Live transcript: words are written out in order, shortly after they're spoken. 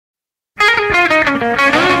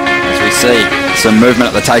As we see some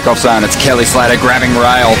movement at the takeoff zone, it's Kelly Slater grabbing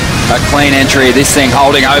rail. A clean entry, this thing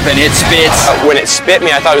holding open, it spits. When it spit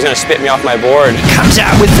me, I thought it was going to spit me off my board. Comes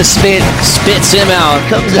out with the spit, spits him out.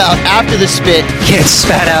 Comes out after the spit, gets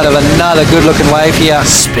spat out of another good-looking wave here.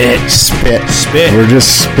 Spit. We're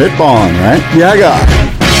just spitballing, right? Yeah, I got it.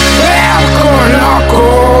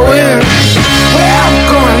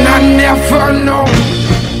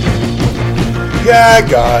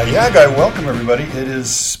 Yeah, guy. Welcome, everybody. It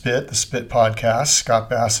is Spit, the Spit Podcast. Scott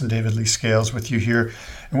Bass and David Lee Scales with you here.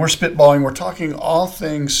 And we're spitballing. We're talking all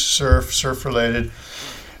things surf-related,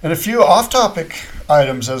 and a few off-topic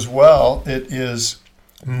items as well. It is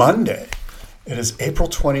Monday. It is April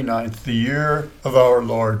 29th, the year of our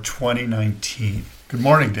Lord 2019. Good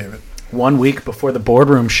morning, David. 1 week before the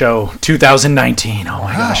Boardroom Show 2019. Oh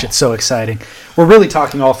my gosh, it's so exciting. We're really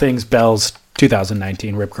talking all things Bell's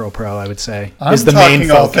 2019 Rip Curl Pro, I would say, is the main focus. I'm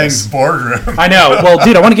talking all things Boardroom. I know. Well,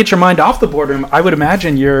 dude, I want to get your mind off the Boardroom. I would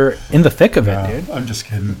imagine you're in the thick of it, dude. I'm just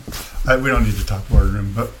kidding. We don't need to talk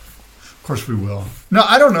Boardroom, but of course we will. No,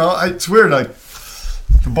 I don't know. It's weird, like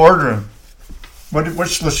the Boardroom.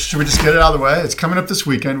 Should we just get it out of the way? It's coming up this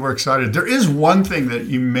weekend. We're excited. There is one thing that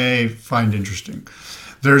you may find interesting.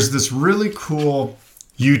 There's this really cool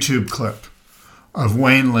YouTube clip of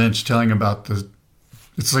Wayne Lynch telling about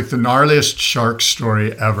it's like the gnarliest shark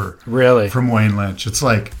story ever. Really? From Wayne Lynch. It's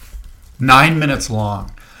like 9 minutes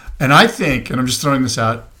long. And I think, and I'm just throwing this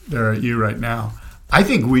out there at you right now, I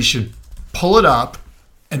think we should pull it up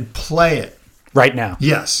and play it. Right now?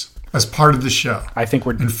 Yes, as part of the show. I think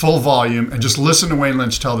we're... in full volume, and just listen to Wayne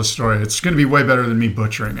Lynch tell the story. It's going to be way better than me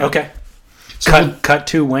butchering it. Okay. So cut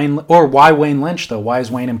to Wayne, or why Wayne Lynch, though? Why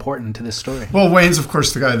is Wayne important to this story? Well, Wayne's, of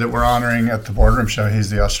course, the guy that we're honoring at the Boardroom Show.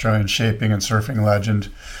 He's the Australian shaping and surfing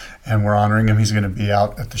legend, and we're honoring him. He's going to be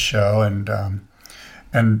out at the show, and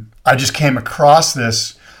I just came across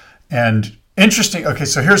this, and interesting. Okay,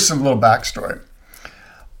 so here's some little backstory.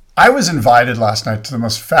 I was invited last night to the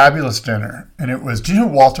most fabulous dinner, and it was, do you know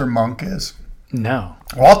who Walter Monk is? No.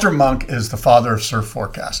 Walter Monk is the father of surf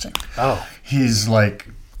forecasting. Oh.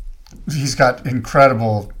 He's got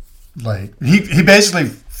incredible, he basically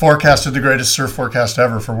forecasted the greatest surf forecast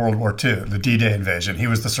ever for World War II, the D-Day invasion. He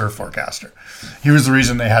was the surf forecaster. He was the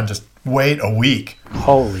reason they had to wait a week.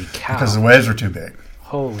 Holy cow. Because the waves were too big.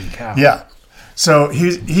 Holy cow. Yeah. So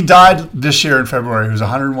he died this year in February. He was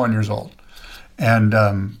 101 years old. And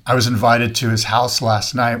I was invited to his house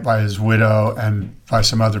last night by his widow and by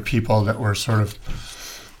some other people that were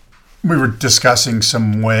we were discussing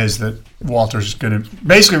some ways that Walter's going to...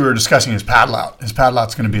 Basically, we were discussing his paddle out. His paddle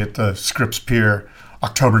out's going to be at the Scripps Pier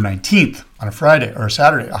October 19th on a Friday, or a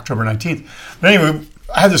Saturday, October 19th. But anyway,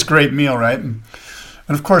 I had this great meal, right? And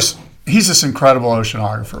of course, he's this incredible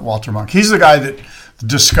oceanographer, Walter Monk. He's the guy that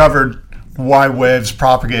discovered why waves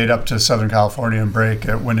propagate up to Southern California and break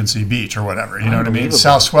at Windansea Beach or whatever. You know what I mean?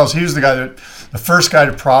 South swells. He was the first guy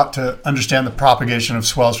to understand the propagation of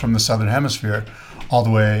swells from the Southern Hemisphere all the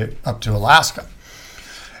way up to Alaska.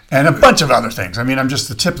 And a bunch of other things. I mean, I'm just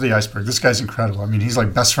the tip of the iceberg. This guy's incredible. I mean, he was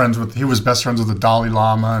best friends with the Dalai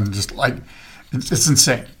Lama, and just it's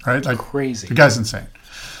insane, right? Like crazy. The guy's insane.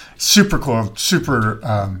 Super cool, super,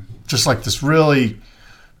 just like this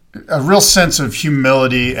a real sense of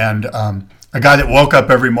humility, and a guy that woke up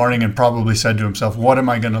every morning and probably said to himself, what am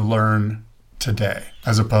I going to learn today?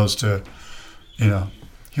 As opposed to, he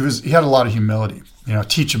had a lot of humility,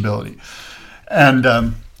 teachability.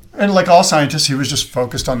 And like all scientists, he was just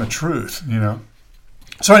focused on the truth,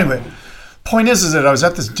 So anyway, point is that I was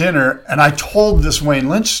at this dinner and I told this Wayne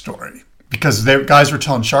Lynch story because guys were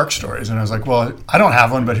telling shark stories. And I was like, well, I don't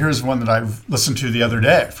have one, but here's one that I listened to the other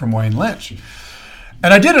day from Wayne Lynch.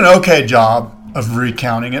 And I did an okay job of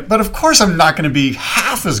recounting it, but of course I'm not going to be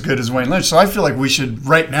half as good as Wayne Lynch. So I feel like we should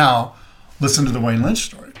right now listen to the Wayne Lynch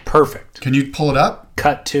story. Perfect. Can you pull it up?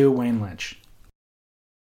 Cut to Wayne Lynch.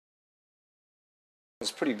 It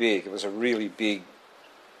was pretty big. It was a really big,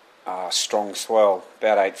 strong swell,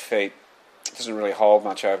 about 8 feet. It doesn't really hold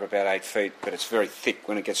much over about 8 feet, but it's very thick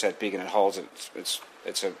when it gets that big and it holds it.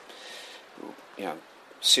 It's a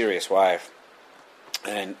serious wave.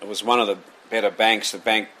 And it was one of the better banks. The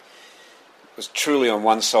bank was truly on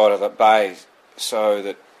one side of the bay, so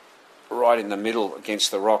that right in the middle against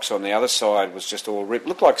the rocks on the other side was just all ripped.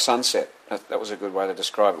 Looked like Sunset. That was a good way to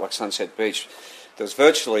describe it, like Sunset Beach. There was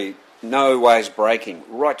virtually no waves breaking,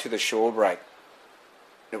 right to the shore break.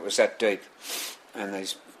 It was that deep. And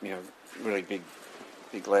these, really big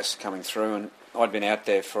less coming through. And I'd been out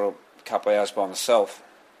there for a couple of hours by myself.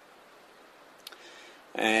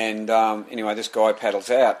 And anyway, this guy paddles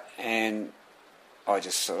out, and I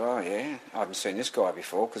just thought, oh yeah, I haven't seen this guy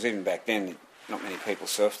before, because even back then, not many people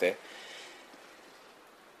surf there.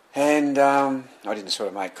 And I didn't sort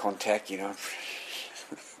of make contact, you know.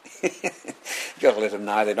 Got to let them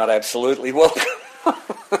know they're not absolutely welcome.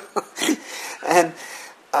 And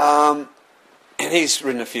he's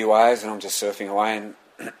ridden a few waves, and I'm just surfing away,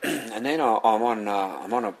 and then I'm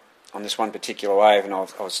on this one particular wave, and I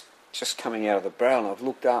was just coming out of the barrel, and I've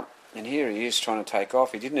looked up, and here he is trying to take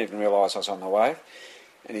off. He didn't even realise I was on the wave,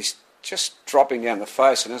 and he's just dropping down the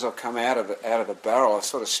face. And as I've come out of the barrel, I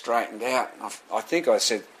sort of straightened out. I think I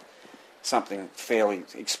said something fairly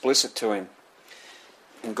explicit to him,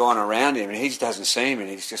 and gone around him, and he doesn't see me, and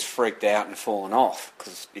he's just freaked out and fallen off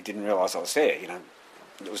because he didn't realise I was there. You know,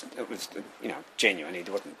 it was you know, genuine. He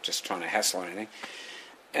wasn't just trying to hassle or anything.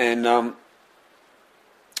 And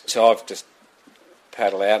so I've just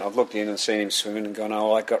paddled out. I've looked in and seen him swimming and gone,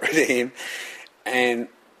 oh, I got rid of him. And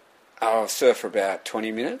I'll surf for about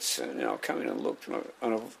 20 minutes, and you know, I've come in and looked, and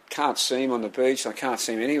I can't see him on the beach, and I can't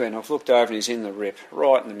see him anywhere. And I've looked over, and he's in the rip,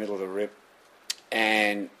 right in the middle of the rip.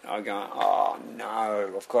 And I'm going, oh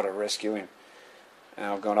no, I've got to rescue him. And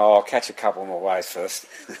I've gone, oh, I'll catch a couple more waves first.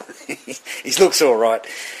 He looks all right.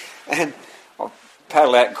 And I'll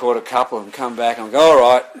paddle out and caught a couple and come back, and I go, all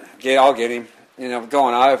right, yeah, I'll get him. And I've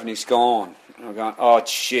gone over, and he's gone. And I've gone, oh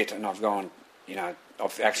shit. And I've gone, you know,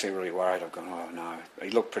 I've actually really worried. I've gone, oh no. He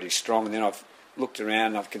looked pretty strong. And then I've looked around,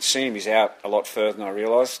 and I can see him. He's out a lot further than I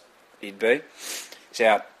realised he'd be. He's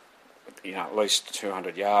out, you know, at least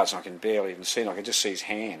 200 yards, and I can barely even see him. I can just see his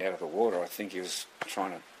hand out of the water. I think he was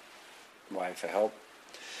trying to wave for help.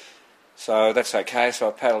 So that's okay. So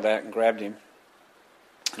I paddled out and grabbed him,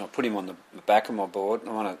 and I put him on the back of my board.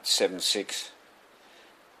 I'm on a 7.6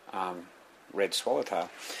 red swallowtail,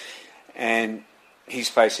 and he's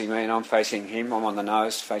facing me, and I'm facing him. I'm on the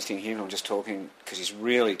nose facing him. I'm just talking because he's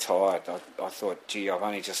really tired. I thought, gee, I've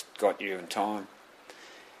only just got you in time.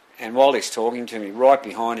 And while he's talking to me, right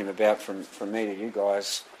behind him, about from me to you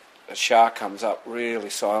guys, a shark comes up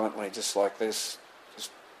really silently, just like this,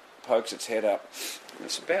 just pokes its head up. And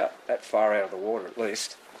it's about that far out of the water, at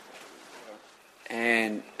least.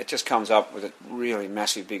 And it just comes up with a really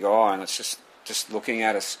massive big eye, and it's just looking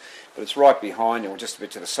at us. But it's right behind you, or just a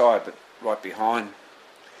bit to the side, but right behind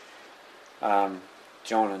John,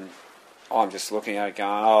 and I'm just looking at it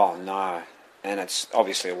going, oh no. And it's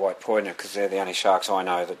obviously a white pointer, because they're the only sharks I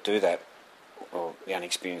know that do that, or the only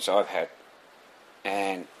experience I've had.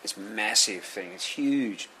 And it's a massive thing. It's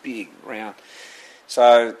huge, big, round.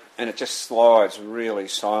 So, and it just slides really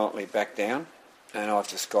silently back down. And I've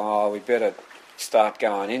just gone, oh, we better start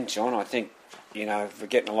going in, John. I think, you know, we're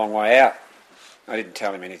getting a long way out. I didn't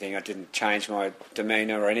tell him anything. I didn't change my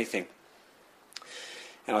demeanour or anything.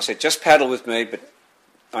 And I said, just paddle with me, but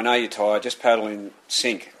I know you're tired. Just paddle in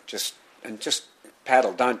sync. Just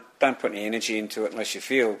paddle. Don't put any energy into it unless you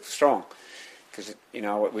feel strong, because you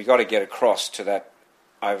know we got to get across to that,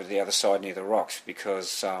 over to the other side near the rocks,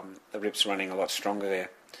 because the rip's running a lot stronger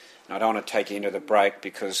there. And I don't want to take you into the break,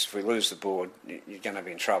 because if we lose the board, you're going to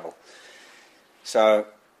be in trouble. So,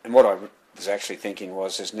 and what I was actually thinking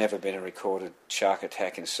was, there's never been a recorded shark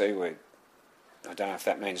attack in seaweed. I don't know if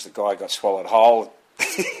that means the guy got swallowed whole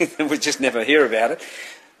and we just never hear about it.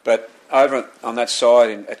 But over on that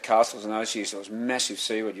side at Castles and those years, there was massive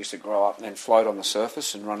seaweed used to grow up and then float on the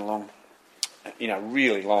surface and run along, you know,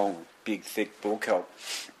 really long, big, thick bull kelp.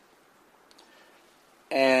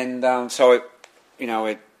 And so it, you know,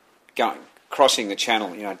 it crossing the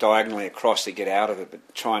channel, you know, diagonally across to get out of it,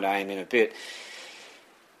 but trying to aim in a bit.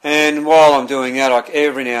 And while I'm doing that,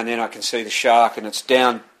 every now and then I can see the shark, and it's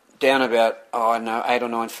down about, I don't know, 8 or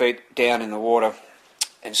 9 feet down in the water,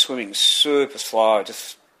 and swimming super slow,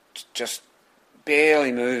 just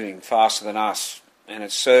barely moving faster than us, and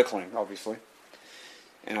it's circling, obviously.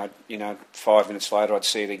 And 5 minutes later I'd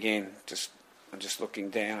see it again. I'm just looking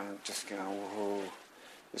down and just going, whoa,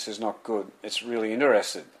 this is not good. It's really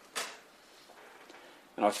interested.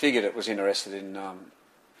 And I figured it was interested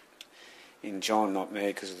in John, not me,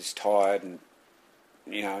 because he's tired, and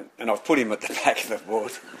you know. And I've put him at the back of the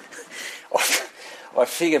board. I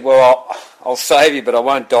figured, well, I'll save you, but I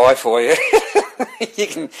won't die for you. you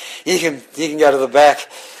can go to the back.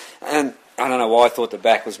 And I don't know why I thought the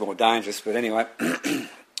back was more dangerous, but anyway,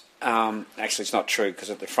 actually it's not true, because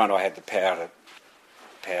at the front I had the power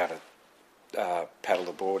to paddle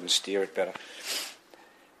the board and steer it better.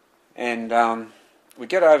 And we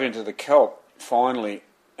get over into the kelp finally,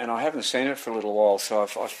 and I haven't seen it for a little while, so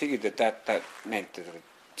I figured that meant that it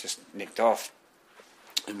just nicked off.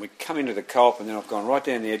 And we come into the kelp, and then I've gone right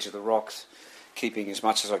down the edge of the rocks, keeping as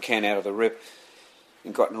much as I can out of the rip,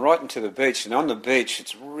 and gotten right into the beach. And on the beach,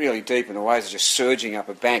 it's really deep, and the waves are just surging up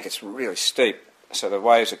a bank. It's really steep. So the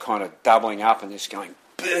waves are kind of doubling up and just going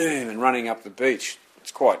boom and running up the beach.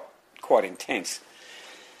 It's quite intense.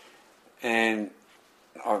 And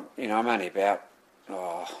I'm only about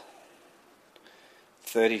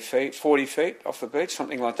 30 feet, 40 feet off the beach,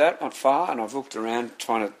 something like that, not far. And I've looked around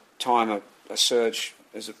trying to time a surge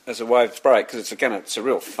as a wave break, because it's a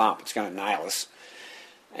real thump. It's going to nail us.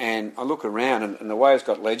 And I look around, and the wave's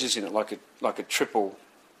got ledges in it, like a triple,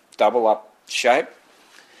 double up shape.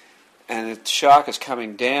 And the shark is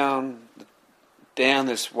coming down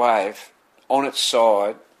this wave on its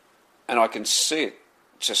side, and I can see it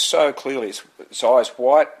just so clearly. Its eyes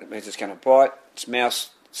white. It means it's going to bite. Its mouth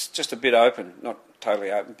is just a bit open, not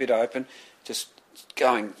totally open, a bit open, just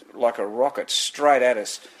going like a rocket straight at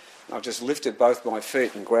us. I've just lifted both my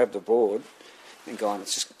feet and grabbed the board and gone,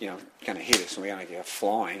 it's just, going to hit us and we're going to go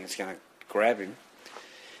flying. It's going to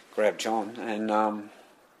grab John, and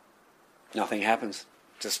nothing happens.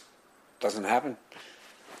 Just doesn't happen.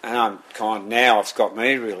 And now it's got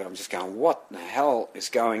me really. I'm just going, what the hell is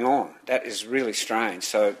going on? That is really strange.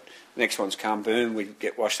 So next one's come, boom, we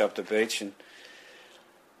get washed up the beach, and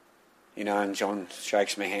and John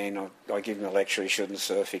shakes my hand. I give him a lecture, he shouldn't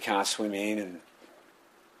surf, he can't swim in, and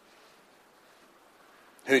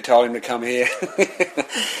who told him to come here?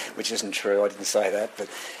 Which isn't true, I didn't say that. But,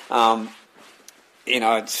 I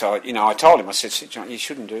told him, I said, John, you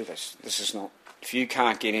shouldn't do this. This is not, if you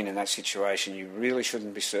can't get in that situation, you really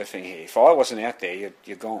shouldn't be surfing here. If I wasn't out there,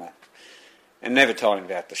 you're gone. And never told him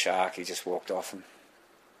about the shark, he just walked off. And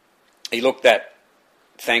he looked that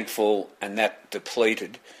thankful and that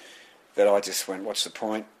depleted that I just went, what's the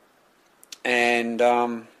point? And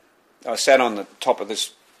I sat on the top of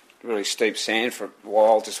this really steep sand for a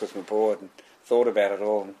while just with my board and thought about it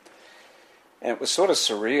all. And it was sort of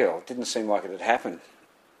surreal. It didn't seem like it had happened.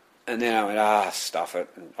 And then I went, stuff it.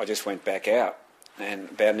 And I just went back out.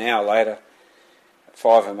 And about an hour later,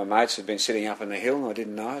 5 of my mates had been sitting up in the hill, and I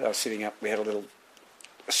didn't know it. I was sitting up. We had a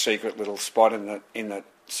secret little spot in the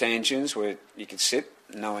sand dunes where you could sit.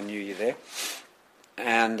 No one knew you there.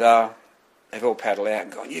 And they've all paddled out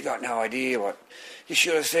and gone, you got no idea what, you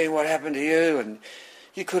should have seen what happened to you, and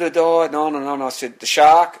you could have died, and on and on. I said, the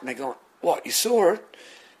shark? And they're going, what, you saw it?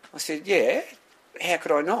 I said, yeah, how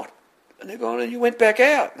could I not? And they're going, and you went back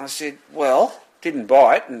out. And I said, well, didn't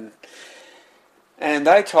bite. And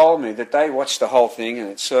they told me that they watched the whole thing and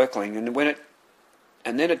it's circling, and when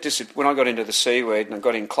I got into the seaweed and I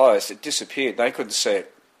got in close, it disappeared. They couldn't see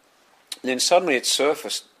it. And then suddenly it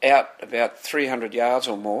surfaced out about 300 yards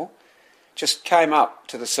or more, just came up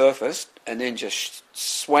to the surface and then just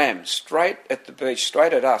swam straight at the beach,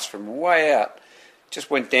 straight at us from way out.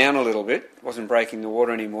 Just went down a little bit, wasn't breaking the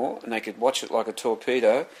water anymore, and they could watch it like a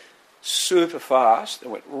torpedo, super fast,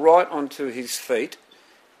 and went right onto his feet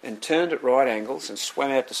and turned at right angles and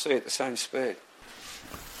swam out to sea at the same speed.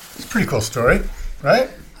 It's a pretty cool story, right?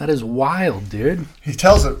 That is wild, dude. He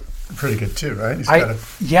tells it pretty good too, right?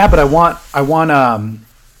 Yeah, but I want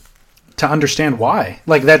to understand why.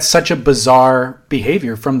 Like, that's such a bizarre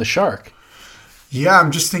behavior from the shark. Yeah,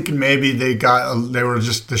 I'm just thinking maybe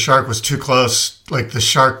the shark was too close. Like, the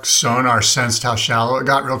shark sonar sensed how shallow it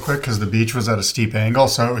got real quick because the beach was at a steep angle.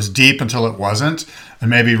 So it was deep until it wasn't. And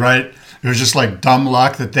maybe it was just like dumb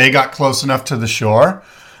luck that they got close enough to the shore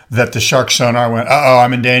that the shark sonar went,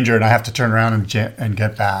 I'm in danger and I have to turn around and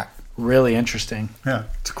get back. Really interesting. Yeah,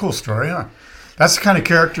 it's a cool story, huh? That's the kind of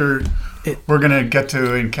character we're going to get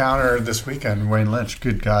to encounter this weekend. Wayne Lynch,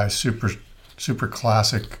 good guy, super, super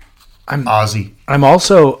classic Aussie. I'm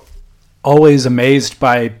also always amazed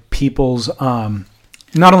by people's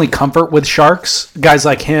not only comfort with sharks, guys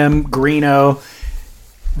like him, Greeno.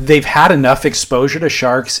 They've had enough exposure to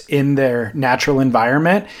sharks in their natural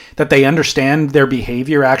environment that they understand their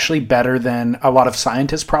behavior actually better than a lot of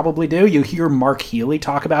scientists probably do. You hear Mark Healy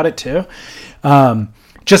talk about it too.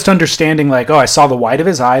 Just understanding like, I saw the white of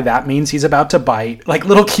his eye, that means he's about to bite. Like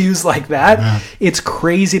little cues like that. Yeah. It's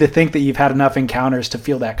crazy to think that you've had enough encounters to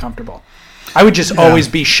feel that comfortable. I would just always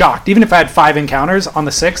be shocked. Even if I had 5 encounters, on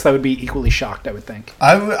the 6th, I would be equally shocked, I would think.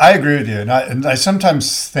 I agree with you. And I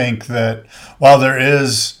sometimes think that while there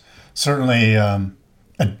is certainly a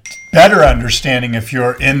better understanding if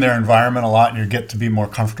you're in their environment a lot and you get to be more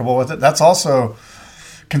comfortable with it, that's also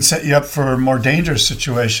can set you up for more dangerous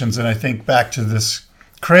situations. And I think back to this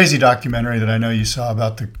crazy documentary that I know you saw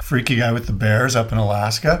about the freaky guy with the bears up in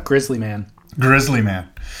Alaska. Grizzly Man.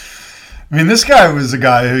 I mean, this guy was a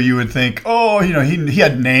guy who you would think, he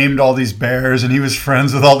had named all these bears and he was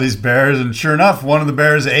friends with all these bears. And sure enough, one of the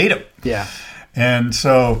bears ate him. Yeah. And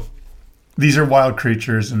so these are wild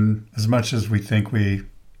creatures. And as much as we think we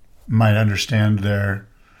might understand their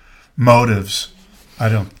motives,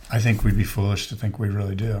 I think we'd be foolish to think we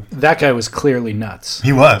really do. That guy was clearly nuts.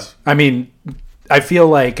 He was. I mean, I feel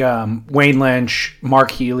like Wayne Lynch,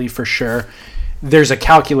 Mark Healy for sure. There's a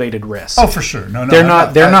calculated risk. Oh, for sure. No, They're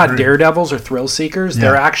not agree. daredevils or thrill seekers. Yeah.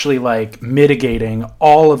 They're actually like mitigating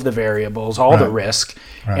all of the variables, all the risk,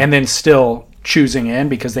 and then still choosing in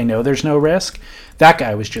because they know there's no risk. That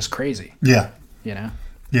guy was just crazy. Yeah. You know?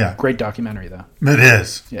 Yeah. Great documentary though. It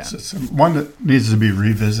is. Yeah. It's one that needs to be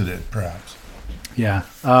revisited, perhaps. Yeah.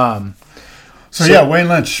 So yeah, Wayne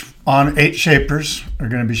Lynch on 8 shapers are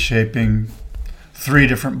going to be shaping 3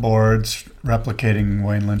 different boards, replicating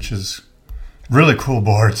Wayne Lynch's really cool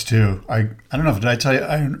boards too. I don't know, did I tell you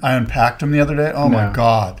I unpacked them the other day? Oh my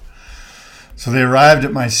God. So they arrived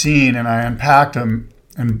at my scene and I unpacked them,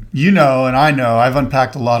 and and I know I've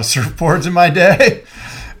unpacked a lot of surfboards in my day.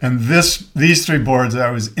 And these 3 boards,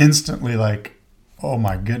 I was instantly like, oh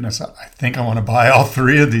my goodness, I think I want to buy all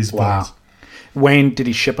 3 of these boards. Wayne, did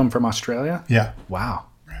he ship them from Australia? Yeah. Wow.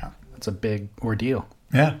 Yeah. That's a big ordeal.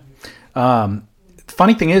 Yeah.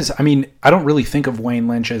 Funny thing is, I mean, I don't really think of Wayne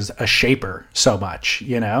Lynch as a shaper so much,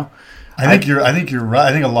 you know? I think you're right.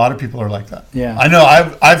 I think a lot of people are like that. Yeah. I know.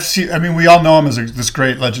 I've seen. I mean, we all know him as this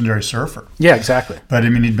great legendary surfer. Yeah, exactly. But I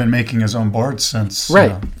mean, he'd been making his own boards since.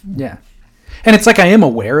 Right. Yeah. And it's like I am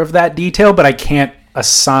aware of that detail, but I can't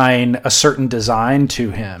assign a certain design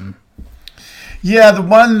to him. Yeah,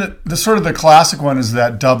 the sort of the classic one is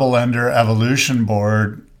that double ender evolution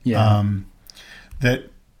board. Yeah. That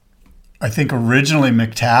I think originally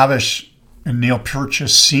McTavish and Neil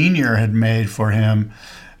Purchase Sr. had made for him.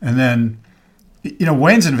 And then,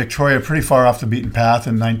 Wayne's in Victoria pretty far off the beaten path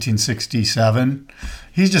in 1967.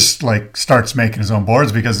 He just like starts making his own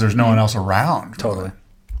boards because there's no one else around. Totally.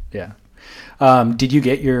 Yeah. Did you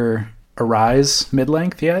get your Arise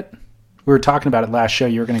mid-length yet? We were talking about it last show.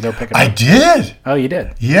 You were going to go pick it up. I did. Oh, you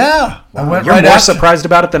did? Yeah. I went You're right more after. surprised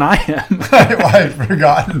about it than I am. I'd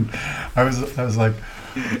forgotten. I was like,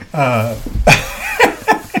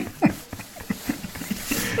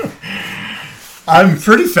 I'm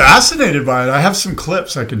pretty fascinated by it. I have some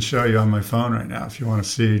clips I can show you on my phone right now if you want to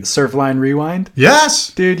see. Surfline Rewind?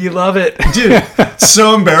 Yes. Dude, you love it. Dude, it's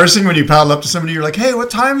so embarrassing when you paddle up to somebody, you're like, hey,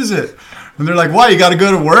 what time is it? And they're like, why, you got to go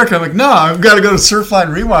to work? I'm like, no, I've got to go to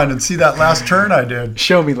Surfline Rewind and see that last turn I did.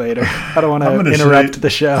 Show me later. I don't want I'm to gonna interrupt the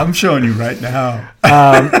show. I'm showing you right now.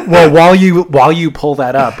 Well, while you pull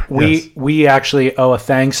that up, Yes. we actually owe a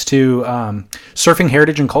thanks to Surfing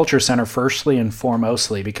Heritage and Culture Center firstly and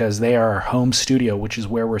foremostly because they are our home studio, which is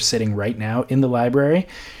where we're sitting right now in the library.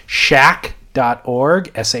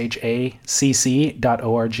 Shacc.org, SHACC.org.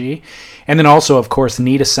 And then also, of course,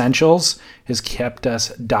 Neat Essentials has kept us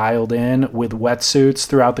dialed in with wetsuits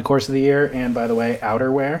throughout the course of the year. And by the way,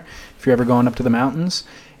 outerwear, if you're ever going up to the mountains.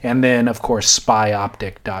 And then, of course,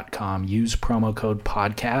 spyoptic.com. Use promo code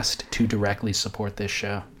podcast to directly support this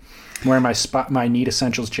show. I'm wearing my Neat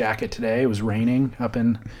Essentials jacket today. It was raining up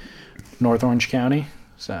in North Orange County.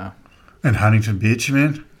 So, In Huntington Beach, you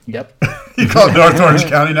mean? yep. You call it North Orange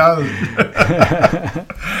County now?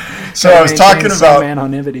 So I was talking about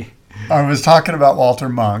anonymity. Walter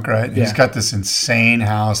Monk, right? Yeah. He's got this insane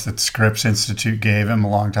house that Scripps Institute gave him a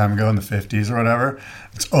long time ago in the 50s or whatever.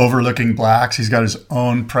 It's overlooking Blacks. He's got his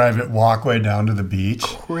own private walkway down to the beach.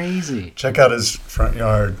 Crazy. Check out his front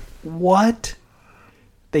yard What?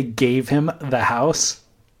 They gave him the house?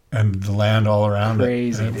 and the land all around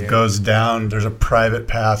Crazy, it. And it dude. goes down. There's a private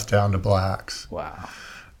path down to Blacks. Wow.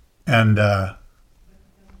 And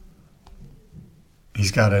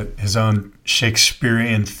he's got his own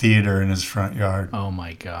Shakespearean theater in his front yard Oh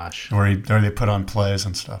my gosh. where they put on plays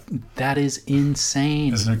and stuff. That is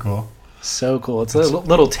insane. Isn't it cool? So cool. It's a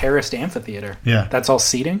little terraced amphitheater. Yeah. That's all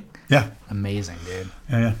seating? Yeah. Amazing, dude.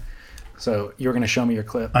 Yeah. So you're going to show me your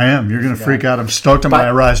clip. I am. You're going to freak out. I'm stoked on my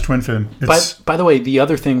Arise twin fin. By the way, the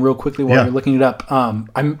other thing, real quickly, while Yeah. you're looking it up,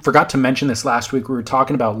 I forgot to mention this last week. We were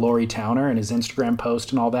talking about Laurie Towner and his Instagram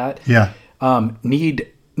post and all that. Yeah. Need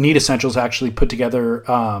Essentials actually put together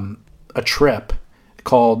a trip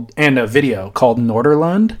and a video called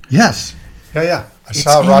Norderlund. Yes. Yeah. I It's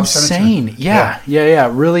saw Rob send it to me. insane.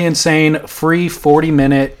 Yeah. Really insane. Free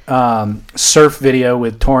 40-minute surf video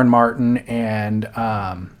with Torrin Martin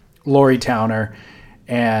and Laurie Towner.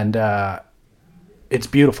 And it's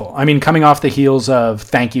beautiful. I mean, coming off the heels of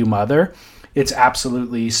Thank You, Mother, it's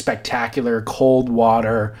absolutely spectacular, cold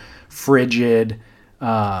water, frigid,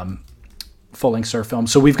 full-length surf film.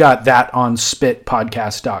 So we've got that on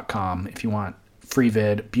spitpodcast.com if you want free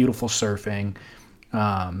vid, beautiful surfing,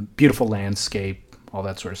 beautiful landscape, all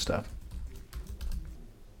that sort of stuff.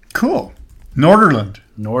 Cool. Norderland.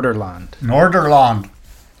 Norderland. Norderland.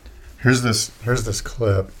 Here's this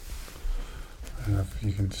clip. I don't know if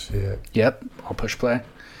you can see it. Yep. I'll push play.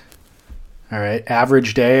 All right.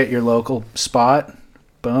 Average day at your local spot.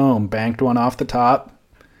 Boom. Banked one off the top.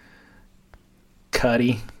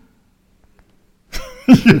 Cuddy.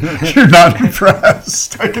 You're not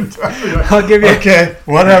impressed. I can tell you. I'll give you. Okay,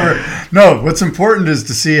 whatever. No, what's important is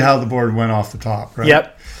to see how the board went off the top, right?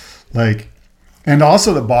 Yep. Like, and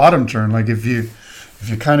also the bottom turn. Like if you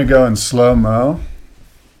kind of go in slow mo,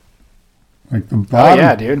 like the bottom. Oh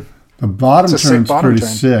yeah, dude. The bottom It's a sick turn's bottom pretty turn.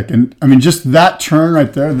 sick, and I mean just that turn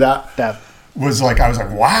right there. That. Was like I was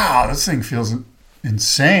like, wow, this thing feels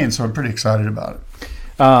insane. So I'm pretty excited about it.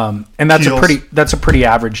 And that's Keels. a pretty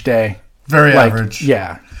average day. Very Like, average.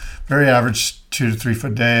 Yeah. Very average 2 to 3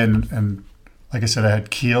 foot day, and like I said, I had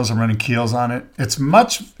keels. I'm running keels on it.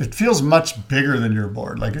 It feels much bigger than your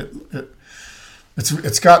board. Like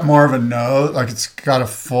it's got more of a nose. Like it's got a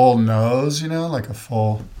full nose. Like a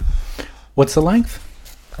full. What's the length?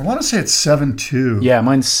 I want to say it's 7.2. Yeah,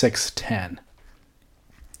 mine's 6'10".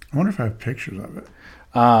 I wonder if I have pictures of it.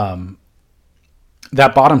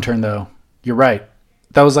 That bottom turn though, you're right.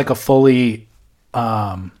 That was like a fully.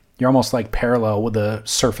 You're almost like parallel with the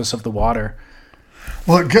surface of the water.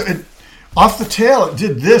 Well, it off the tail, it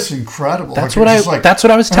did this incredible. That's like, what it I. was like, That's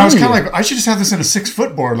what I was and I telling was you. kind of like, I should just have this in a 6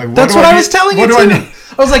 foot board. Like, That's what I was telling you What do I too. need?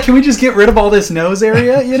 I was like, can we just get rid of all this nose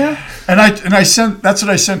area? And I sent. That's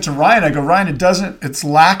what I sent to Ryan. I go, Ryan, it's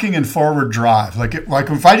lacking in forward drive. Like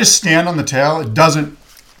if I just stand on the tail, it doesn't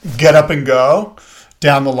get up and go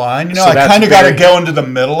down the line. So I that's kind of got to very- go into the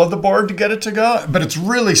middle of the board to get it to go. But it's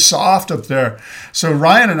really soft up there. So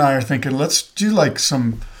Ryan and I are thinking, let's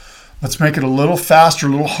make it a little faster, a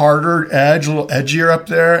little harder edge, a little edgier up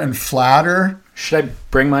there and flatter. Should I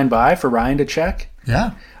bring mine by for Ryan to check?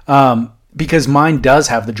 Yeah. Because mine does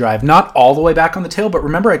have the drive, not all the way back on the tail, but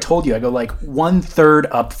remember I told you, I go like 1/3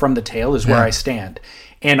 up from the tail is where Yeah. I stand.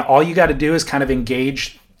 And all you got to do is kind of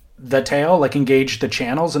engage the tail, like engage the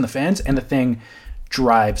channels and the fins, and the thing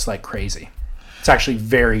drives like crazy. It's actually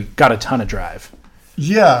got a ton of drive.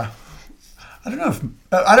 Yeah. I don't know if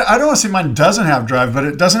I don't want to say mine doesn't have drive, but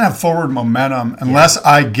it doesn't have forward momentum unless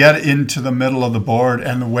I get into the middle of the board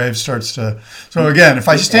and the wave starts to. So again, if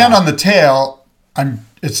I stand on the tail,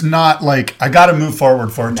 it's not like I got to move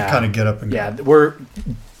forward for it to kind of get up and go. Yeah,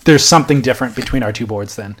 there's something different between our two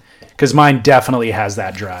boards then, because mine definitely has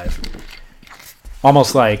that drive,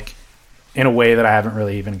 almost like in a way that I haven't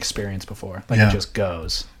really even experienced before. Like Yeah. it just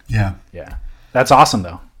goes. Yeah. Yeah, that's awesome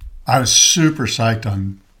though. I was super psyched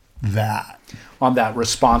on that. On that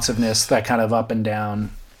responsiveness, that kind of up and down.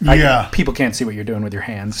 Yeah. People can't see what you're doing with your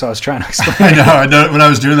hands, so I was trying to explain. I know. When I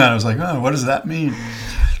was doing that, I was like, oh, what does that mean?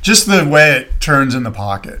 Just the way it turns in the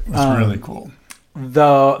pocket was really cool.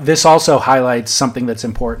 This also highlights something that's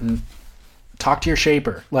important. Talk to your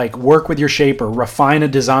shaper. Like, work with your shaper. Refine a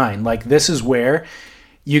design. Like, this is where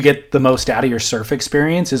you get the most out of your surf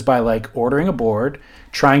experience is by, like, ordering a board,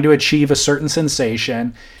 trying to achieve a certain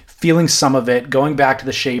sensation, feeling some of it, going back to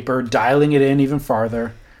the shaper, dialing it in even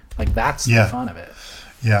farther. Like, that's the fun of it.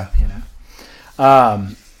 Yeah.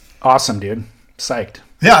 Awesome, dude. Psyched.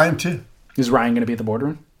 Yeah, I am too. Is Ryan going to be at the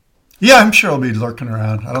boardroom? Yeah, I'm sure he'll be lurking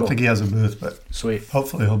around. I don't think he has a booth, but Sweet.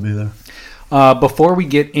 hopefully he'll be there. Before we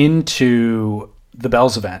get into the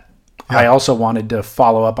Bells event, I also wanted to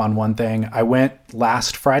follow up on one thing. I went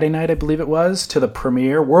last Friday night, I believe it was, to the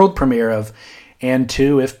world premiere of And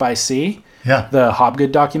Two If by Sea, Yeah. the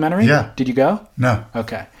Hobgood documentary. Yeah. Did you go? No.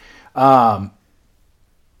 Okay.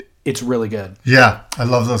 It's really good. Yeah, I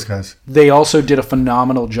love those guys. They also did a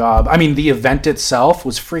phenomenal job. I mean, the event itself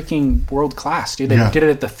was freaking world class, dude. They did it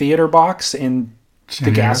at the Theater Box in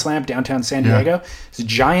the Gaslamp, downtown San Diego. It's a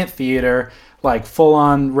giant theater, like full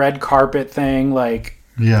on red carpet thing, like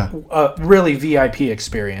Yeah. a really VIP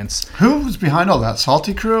experience. Who was behind all that?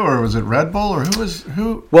 Salty Crew, or was it Red Bull, or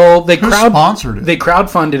who? Well, Who sponsored it? They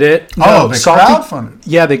crowdfunded it. Crowdfunded.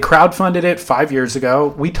 Yeah, they crowdfunded it 5 years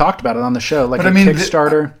ago. We talked about it on the show, like But a I mean,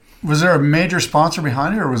 Kickstarter. Was there a major sponsor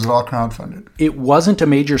behind it, or was it all crowdfunded? It wasn't a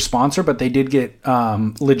major sponsor, but they did get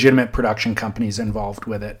legitimate production companies involved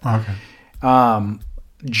with it. Okay.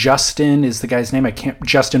 Justin is the guy's name.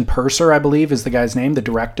 Justin Purser, I believe, is the guy's name, the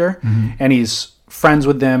director. And he's friends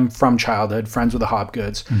with them from childhood, friends with the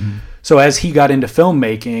Hobgoods. So as he got into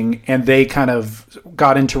filmmaking and they kind of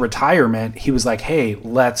got into retirement, he was like, hey,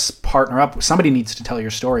 let's partner up. Somebody needs to tell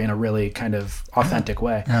your story in a really kind of authentic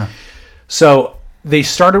way. Yeah. So they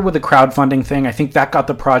started with the crowdfunding thing. I think that got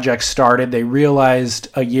the project started. They realized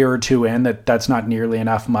a year or two in that that's not nearly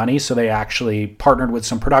enough money. So they actually partnered with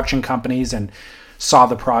some production companies and saw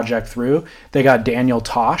the project through. They got Daniel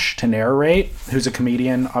Tosh to narrate, who's a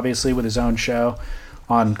comedian, obviously, with his own show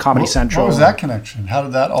on Comedy Central. What was that connection? How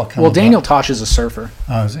did that all come Well, about? Daniel Tosh is a surfer.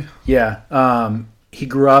 Oh, is he? Yeah. He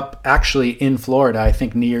grew up actually in Florida, I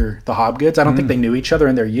think near the Hobgoods. I don't think they knew each other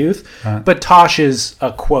in their youth. Right. But Tosh is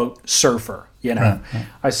a, quote, surfer, you know. Right.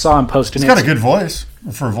 I saw him post an He's got a good voice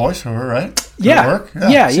for a voiceover, right? Could Yeah. it work?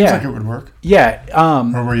 Yeah, Seems yeah. like it would work. Yeah.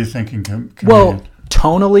 Or were you thinking comedian? Well,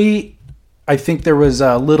 tonally, I think there was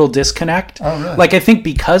a little disconnect. Oh, really? Like, I think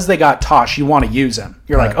because they got Tosh, you want to use him.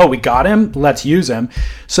 You're like, Right. oh, we got him? Let's use him.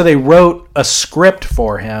 So they wrote a script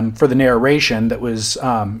for him for the narration that was,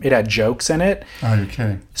 it had jokes in it. Oh, you're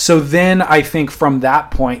kidding. So then I think from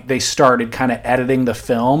that point, they started kind of editing the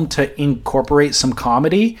film to incorporate some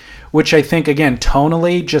comedy, which I think, again,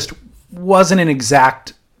 tonally just wasn't an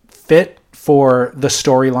exact fit for the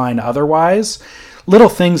storyline otherwise. Little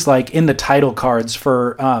things like in the title cards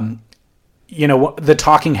for, the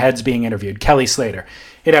talking heads being interviewed, Kelly Slater.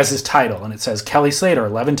 It has his title, and it says Kelly Slater,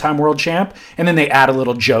 11-time world champ, and then they add a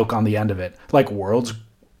little joke on the end of it, like world's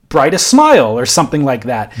brightest smile or something like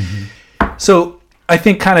that. Mm-hmm. So I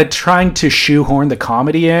think kind of trying to shoehorn the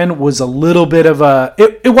comedy in was a little bit of a...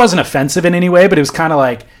 It wasn't offensive in any way, but it was kind of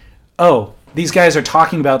like, oh, these guys are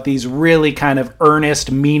talking about these really kind of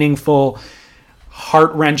earnest, meaningful,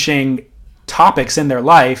 heart-wrenching topics in their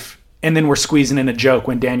life, and then we're squeezing in a joke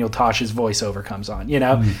when Daniel Tosh's voiceover comes on,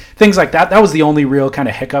 things like that. That was the only real kind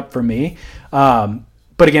of hiccup for me. But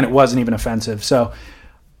again, it wasn't even offensive. So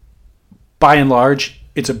by and large,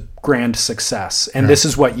 it's a grand success. And this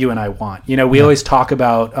is what you and I want. We always talk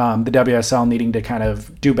about the WSL needing to kind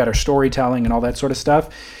of do better storytelling and all that sort of stuff.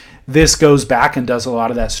 This goes back and does a lot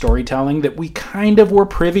of that storytelling that we kind of were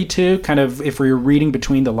privy to, kind of if we were reading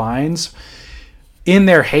between the lines. In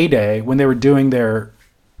their heyday, when they were doing their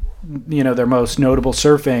most notable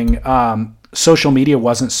surfing, social media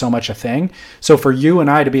wasn't so much a thing. So for you and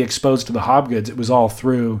I to be exposed to the Hobgoods, it was all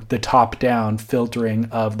through the top-down filtering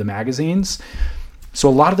of the magazines. So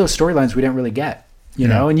a lot of those storylines we didn't really get, you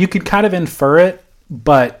know, and you could kind of infer it,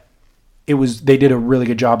 but they did a really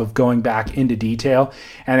good job of going back into detail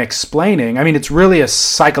and explaining. I mean, it's really a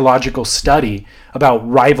psychological study about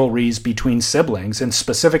rivalries between siblings and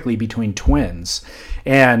specifically between twins.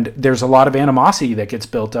 And there's a lot of animosity that gets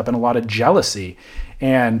built up and a lot of jealousy.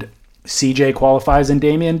 And CJ qualifies and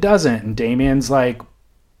Damien doesn't. And Damien's like,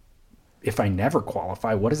 if I never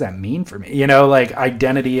qualify, what does that mean for me? Like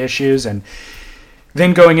identity issues. And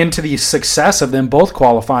then going into the success of them both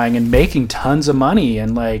qualifying and making tons of money,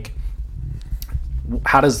 and like,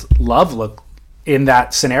 how does love look in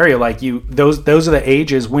that scenario? Like those are the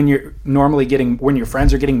ages when you're normally when your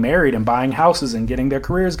friends are getting married and buying houses and getting their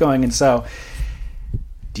careers going. And so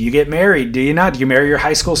do you get married? Do you not? Do you marry your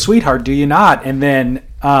high school sweetheart? Do you not? And then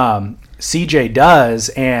CJ does,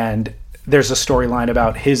 and there's a storyline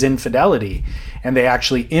about his infidelity, and they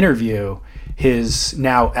actually interview his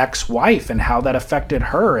now ex-wife and how that affected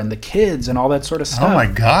her and the kids and all that sort of stuff. Oh my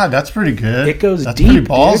God, that's pretty good. It goes that's deep, pretty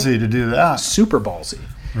ballsy dude. To do that. Super ballsy.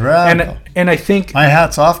 Right. And I think my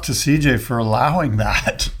hat's off to CJ for allowing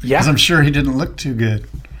that. Yeah. Because I'm sure he didn't look too good.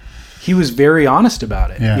 He was very honest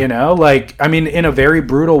about it, like, I mean, in a very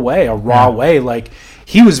brutal way, a raw way. Like,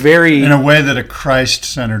 he was very... In a way that a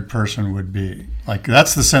Christ-centered person would be. Like,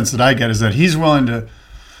 that's the sense that I get, is that he's willing to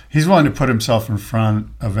put himself in front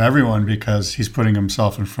of everyone because he's putting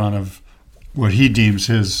himself in front of what he deems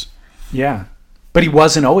his... Yeah. But he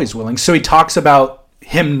wasn't always willing. So he talks about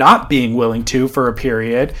him not being willing to for a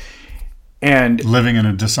period, and living in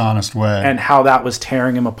a dishonest way, and how that was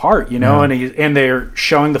tearing him apart, and they're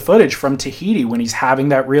showing the footage from Tahiti when he's having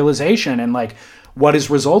that realization and like what his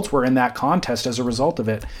results were in that contest as a result of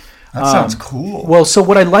it. That sounds cool. Well, so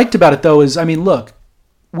what I liked about it though is, I mean, look,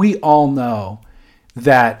 we all know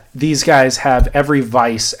that these guys have every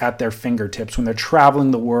vice at their fingertips when they're traveling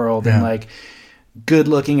the world and like good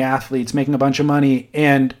looking athletes making a bunch of money.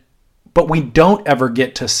 But we don't ever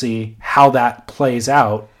get to see how that plays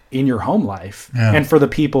out in your home life and for the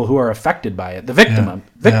people who are affected by it, the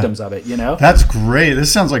victims of it, That's great.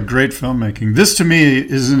 This sounds like great filmmaking. This to me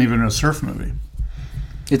isn't even a surf movie.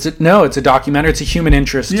 It's a documentary. It's a human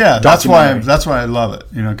interest. Yeah, that's why I love it.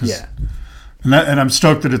 Because and I'm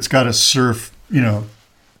stoked that it's got a surf,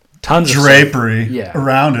 tons drapery of surf.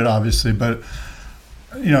 Around it, obviously. But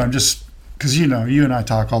just because you and I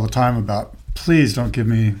talk all the time about, please don't give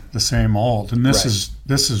me the same old. And this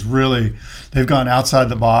is really, they've gone outside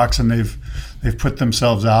the box and they've put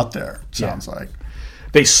themselves out there. It sounds like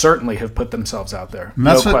they certainly have put themselves out there. And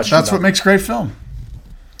that's what makes great film.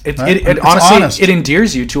 It honestly honest. It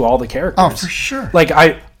endears you to all the characters. Oh, for sure. Like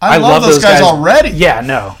I love those guys already. Yeah,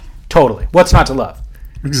 no, totally. What's not to love?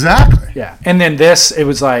 Exactly. Yeah, and then this, it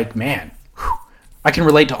was like, man, I can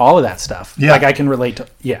relate to all of that stuff. Yeah. Like I can relate to,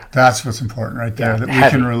 yeah. That's what's important right there, that we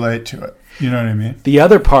heavy. can relate to it. You know what I mean? The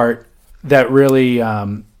other part that really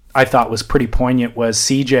I thought was pretty poignant was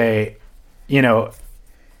CJ, you know,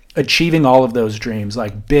 achieving all of those dreams,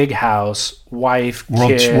 like big house, wife,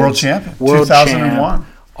 kids, world champion, world 2001. champ,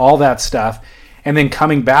 all that stuff. And then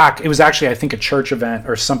coming back, it was actually, I think, a church event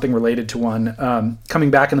or something related to one,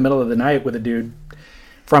 coming back in the middle of the night with a dude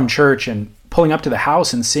from church and pulling up to the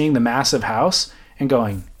house and seeing the massive house and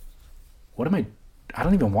going, what am I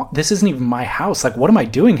don't even want, this isn't even my house. Like, what am I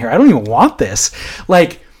doing here? I don't even want this.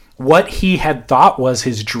 Like, what he had thought was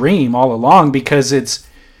his dream all along, because it's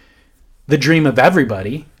the dream of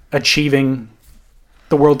everybody, achieving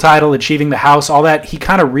the world title, achieving the house, all that. He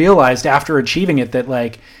kind of realized after achieving it that,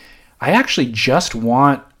 like, I actually just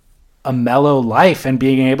want a mellow life and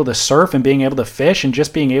being able to surf and being able to fish and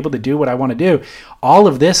just being able to do what I want to do. All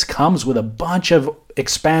of this comes with a bunch of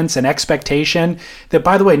expense and expectation that,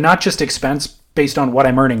 by the way, not just expense based on what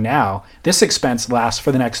I'm earning now. This expense lasts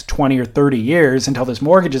for the next 20 or 30 years until this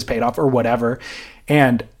mortgage is paid off or whatever.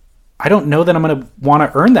 And I don't know that I'm going to want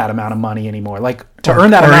to earn that amount of money anymore. Like, to earn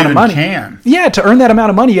that amount of money. Yeah, to earn that amount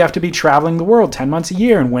of money, you have to be traveling the world 10 months a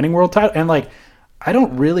year and winning world title. And, like, I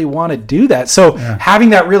don't really want to do that. So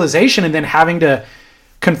having that realization and then having to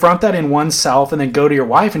confront that in oneself and then go to your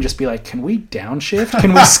wife and just be like, can we downshift?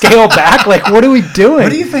 Can we scale back? Like, what are we doing?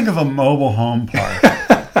 What do you think of a mobile home park?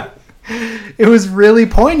 It was really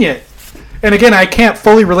poignant. And again, I can't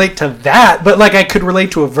fully relate to that, but like I could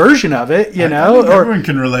relate to a version of it, you know? I think everyone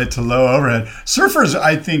can relate to low overhead. Surfers,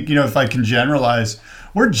 I think, you know, if I can generalize,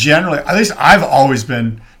 we're generally, at least I've always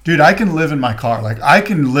been, dude, I can live in my car. Like, I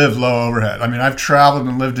can live low overhead. I mean, I've traveled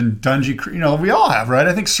and lived in Dungy Creek. You know, we all have, right?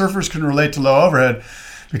 I think surfers can relate to low overhead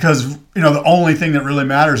because, you know, the only thing that really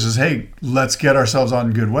matters is, hey, let's get ourselves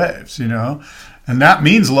on good waves, you know? And that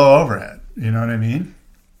means low overhead. You know what I mean?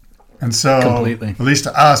 And so, completely. At least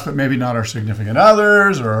to us, but maybe not our significant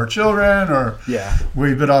others or our children, or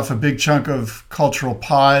we bit off a big chunk of cultural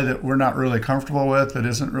pie that we're not really comfortable with, that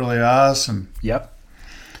isn't really us. And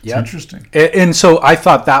it's interesting. And so I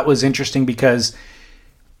thought that was interesting because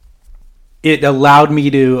it allowed me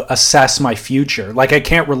to assess my future. Like, I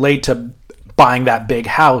can't relate to buying that big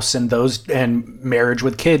house and marriage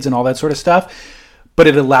with kids and all that sort of stuff, but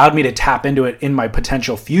it allowed me to tap into it in my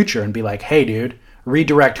potential future and be like, hey, dude,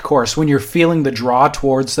 redirect course. When you're feeling the draw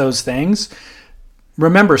towards those things,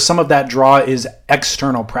 remember, some of that draw is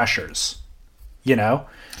external pressures, you know?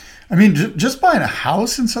 I mean, just buying a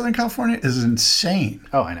house in Southern California is insane.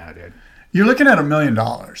 Oh, I know, dude. You're looking at $1 million.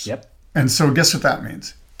 Yep. And so guess what that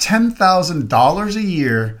means? $10,000 a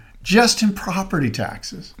year just in property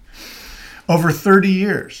taxes over 30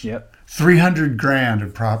 years. Yep. $300,000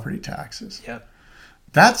 in property taxes. Yep.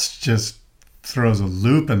 That's just throws a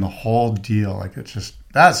loop in the whole deal. Like, it's just,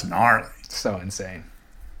 that's gnarly. So insane.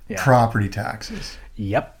 Yeah. Property taxes.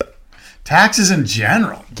 Yep. Taxes in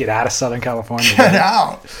general. Get out of Southern California. Get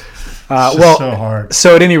out. Well, so hard.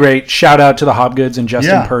 So at any rate, shout out to the Hobgoods and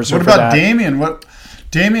Justin Purser. What about Damien?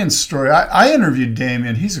 Damien's story? I interviewed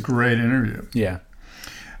Damien. He's a great interview. Yeah.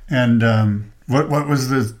 And what was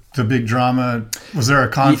the big drama? Was there a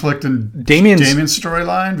conflict in Damien's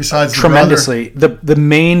storyline besides tremendously? The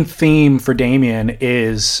main theme for Damien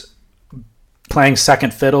is playing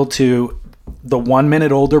second fiddle to the 1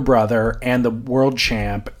 minute older brother and the world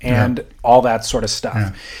champ and all that sort of stuff.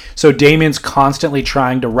 Yeah. So Damien's constantly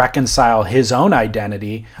trying to reconcile his own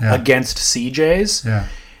identity against CJ's. Yeah.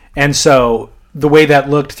 And so the way that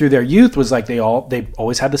looked through their youth was like they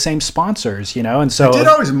always had the same sponsors, you know, and so they did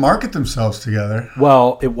always market themselves together.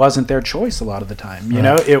 Well, it wasn't their choice a lot of the time, you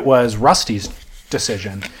know. It was Rusty's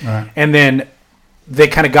decision, and then they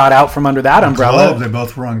kind of got out from under that umbrella. Globe. They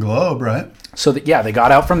both were on Globe, right? So they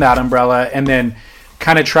got out from that umbrella, and then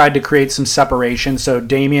kind of tried to create some separation. So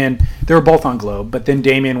Damien, they were both on Globe, but then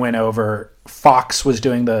Damien went over. Fox was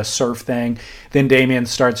doing the surf thing. Then Damien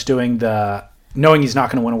starts doing knowing he's not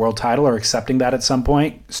going to win a world title or accepting that at some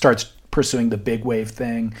point, starts pursuing the big wave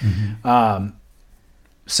thing. Mm-hmm.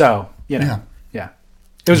 So, you know,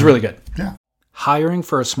 it was really good. Yeah. Hiring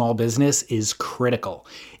for a small business is critical.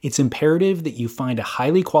 It's imperative that you find a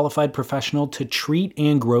highly qualified professional to treat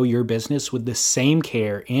and grow your business with the same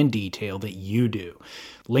care and detail that you do.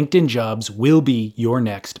 LinkedIn Jobs will be your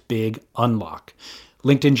next big unlock.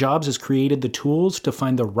 LinkedIn Jobs has created the tools to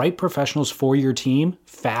find the right professionals for your team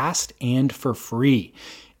fast and for free.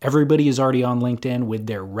 Everybody is already on LinkedIn with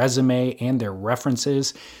their resume and their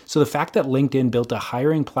references. So the fact that LinkedIn built a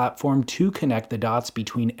hiring platform to connect the dots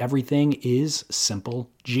between everything is simple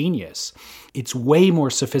genius. It's way more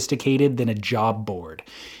sophisticated than a job board.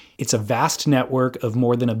 It's a vast network of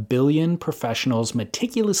more than 1 billion professionals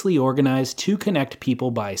meticulously organized to connect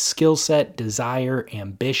people by skill set, desire,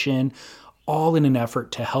 ambition, all in an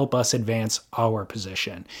effort to help us advance our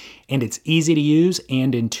position. And it's easy to use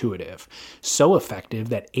and intuitive. So effective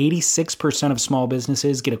that 86% of small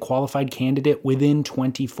businesses get a qualified candidate within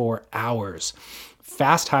 24 hours.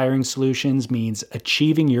 Fast hiring solutions means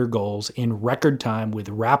achieving your goals in record time with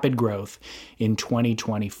rapid growth in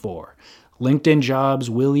 2024. LinkedIn Jobs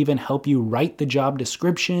will even help you write the job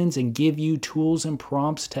descriptions and give you tools and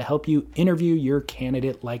prompts to help you interview your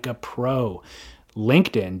candidate like a pro.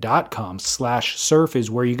 LinkedIn.com/surf is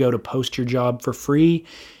where you go to post your job for free.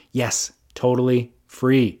 Yes, totally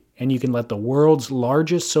free. And you can let the world's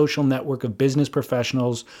largest social network of business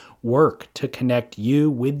professionals work to connect you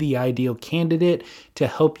with the ideal candidate to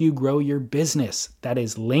help you grow your business. That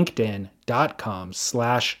is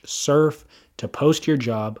LinkedIn.com/surf to post your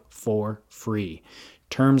job for free.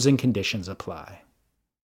 Terms and conditions apply.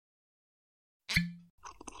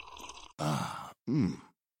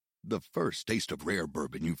 The first taste of rare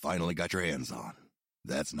bourbon you finally got your hands on.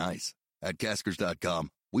 That's nice. At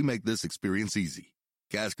Caskers.com, we make this experience easy.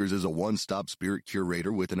 Caskers is a one-stop spirit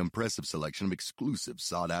curator with an impressive selection of exclusive,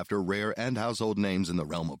 sought-after, rare, and household names in the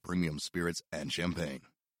realm of premium spirits and champagne.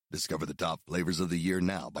 Discover the top flavors of the year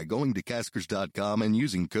now by going to Caskers.com and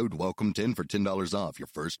using code WELCOME10 for $10 off your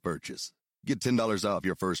first purchase. Get $10 off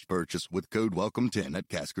your first purchase with code WELCOME10 at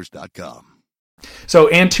Caskers.com. So,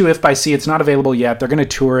 and 2 If by Sea, it's not available yet. They're going to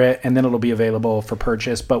tour it, and then it'll be available for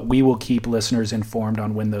purchase, but we will keep listeners informed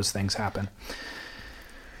on when those things happen.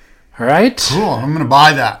 All right? Cool. I'm going to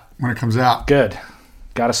buy that when it comes out. Good.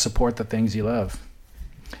 Got to support the things you love.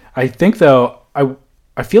 I think, though, I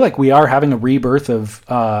feel like we are having a rebirth of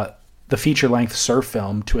the feature-length surf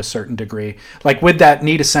film to a certain degree. Like with that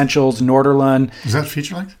Neat Essentials, Norderlund. Is that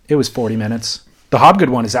feature-length? It was 40 minutes. The Hobgood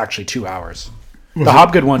one is actually 2 hours. The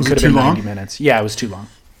Hobgood one could have been 90 minutes. Yeah, it was too long.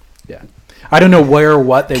 Yeah. I don't know where or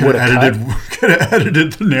what they would have cut. Could have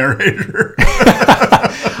edited the narrator.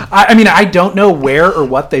 I mean, I don't know where or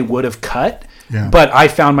what they would have cut, but I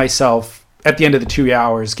found myself at the end of the 2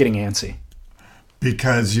 hours getting antsy.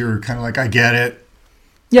 Because you're kind of like, I get it.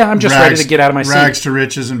 Yeah, I'm just ready to get out of my seat. Rags to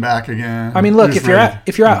riches and back again. I mean, look, if you're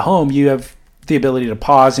at home, you have the ability to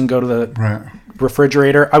pause and go to the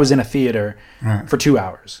refrigerator. I was in a theater for 2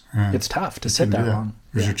 hours. It's tough to sit that long.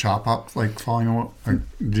 Was your chop up like falling away? Like,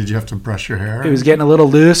 did you have to brush your hair? It was getting a little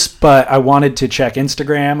loose, but I wanted to check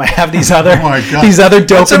Instagram. I have these other these other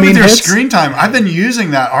dopamine What's up with your hits. screen time? I've been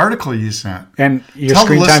using that article you sent. And your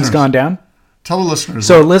screen time's gone down? Tell the listeners.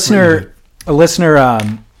 So a listener,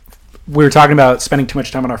 we were talking about spending too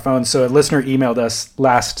much time on our phones. So a listener emailed us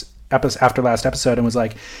after last episode and was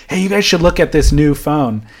like, "Hey, you guys should look at this new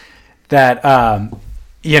phone that, I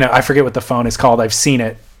forget what the phone is called. I've seen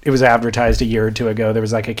it. It was advertised a year or two ago. There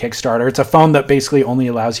was like a Kickstarter. It's a phone that basically only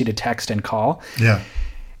allows you to text and call." Yeah.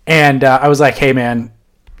 And I was like, "Hey, man,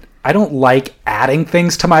 I don't like adding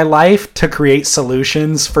things to my life to create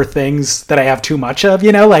solutions for things that I have too much of.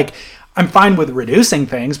 Like I'm fine with reducing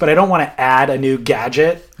things, but I don't want to add a new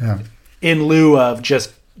gadget in lieu of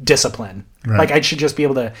just discipline. Right. Like I should just be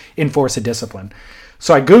able to enforce a discipline."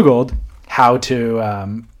 So I Googled how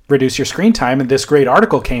to reduce your screen time, and this great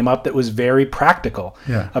article came up that was very practical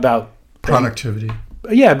about productivity.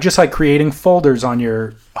 Just like creating folders on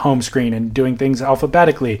your home screen and doing things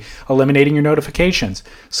alphabetically, eliminating your notifications.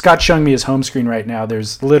 Scott's showing me his home screen right now.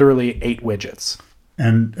 There's literally 8 widgets.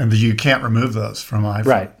 And you can't remove those from iPhone.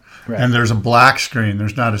 Right. And there's a black screen.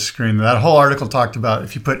 There's not a screen. That whole article talked about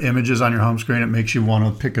if you put images on your home screen, it makes you want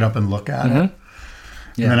to pick it up and look at it.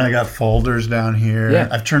 Yeah. And then I got folders down here. Yeah.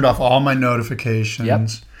 I've turned off all my notifications. Yep.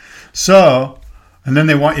 So, and then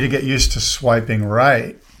they want you to get used to swiping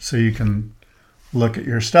right so you can look at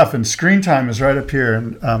your stuff. And screen time is right up here.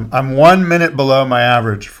 And I'm 1 minute below my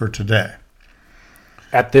average for today.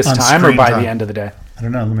 At this time or by the end of the day? I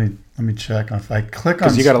don't know. Let me check. If I click on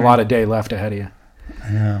because you got a lot of day left ahead of you.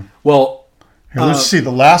 Yeah. Well, here, let's see. The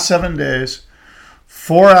last 7 days,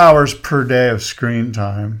 4 hours per day of screen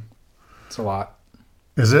time. It's a lot.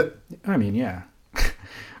 Is it? I mean, yeah.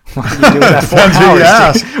 What do you do with that 4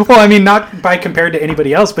 hours? Well, I mean, not by compared to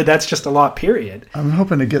anybody else, but that's just a lot, period. I'm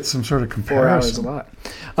hoping to get some sort of comparison. 4 hours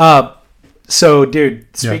a lot. So, dude,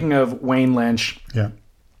 speaking of Wayne Lynch,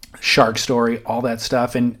 Shark Story, all that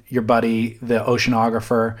stuff, and your buddy, the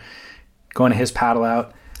oceanographer, going to his paddle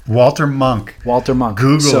out. Walter Monk.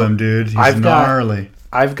 Google him, dude. He's gnarly.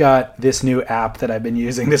 I've got this new app that I've been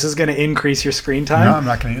using. This is going to increase your screen time. No, I'm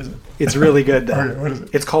not going to use it. It's really good, though. What is it?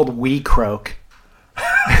 It's called WeCroak.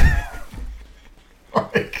 Oh,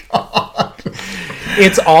 my God.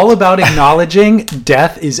 It's all about acknowledging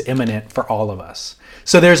death is imminent for all of us.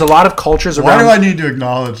 So there's a lot of cultures around. Why do I need to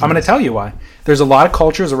acknowledge I'm going to tell you why. There's a lot of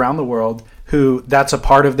cultures around the world who that's a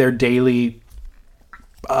part of their daily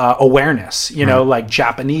awareness. You know, like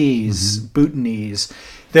Japanese, Bhutanese.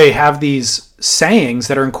 They have these sayings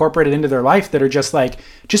that are incorporated into their life that are just like,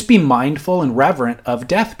 just be mindful and reverent of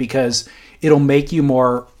death because it'll make you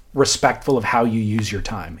more respectful of how you use your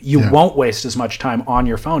time. You won't waste as much time on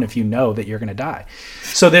your phone if you know that you're going to die.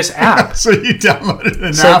 So this app. So you downloaded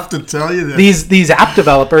an app to tell you that. These app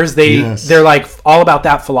developers, they're like all about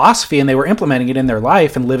that philosophy, and they were implementing it in their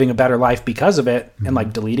life and living a better life because of it, and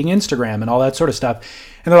like deleting Instagram and all that sort of stuff.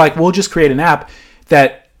 And they're like, we'll just create an app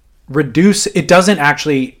that it doesn't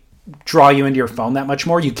actually draw you into your phone that much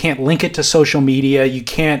more. You can't link it to social media. You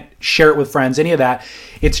can't share it with friends, any of that.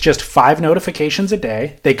 It's just 5 notifications a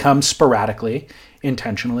day. They come sporadically,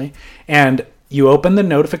 intentionally. And you open the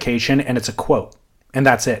notification and it's a quote. And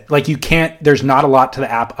that's it. Like there's not a lot to the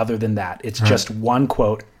app other than that. It's just one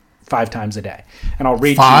quote 5 times a day. And I'll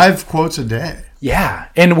read 5 quotes a day. Yeah.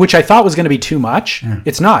 And which I thought was going to be too much.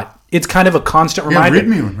 It's not. It's kind of a constant reminder. Read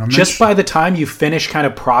me one. Just by the time you finish kind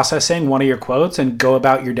of processing one of your quotes and go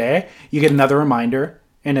about your day, you get another reminder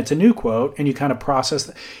and it's a new quote and you kind of process.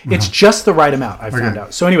 It's just the right amount, I found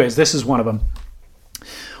out. So anyways, this is one of them.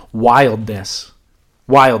 Wildness.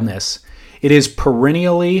 It is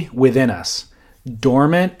perennially within us,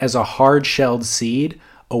 dormant as a hard-shelled seed,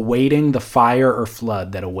 awaiting the fire or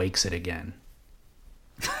flood that awakes it again.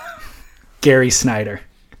 Gary Snyder.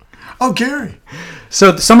 Oh, Gary.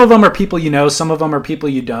 So some of them are people you know, some of them are people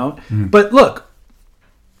you don't. But look,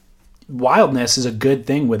 wildness is a good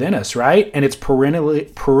thing within us, right? And it's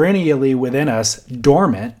perennially within us,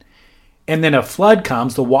 dormant. And then a flood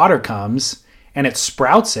comes, the water comes, and it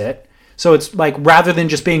sprouts it. So it's like rather than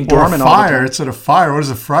just being dormant or a fire, all the time. it's at a fire. What is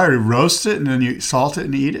a fire? You roast it and then you salt it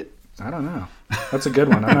and eat it? I don't know. That's a good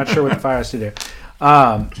one. I'm not sure what the fire has to do.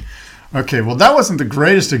 Okay, well, that wasn't the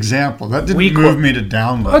greatest example. That didn't move me to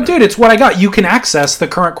download. Oh, dude, it's what I got. You can access the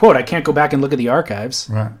current quote. I can't go back and look at the archives.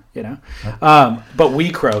 Right. You know? But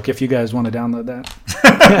We Croak, if you guys want to download that.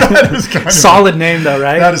 That is kind of solid name, though,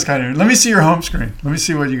 right? That is kind of... Let me see your home screen. Let me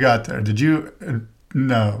see what you got there. Did you...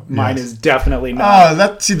 No. Mine is definitely not. Oh,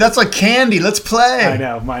 that's like candy. Let's play. I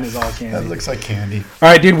know. Mine is all candy. That looks like candy. All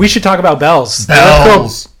right, dude, we should talk about Bells.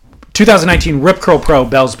 Bells. 2019 Rip Curl Pro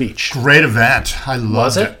Bells Beach. Great event. I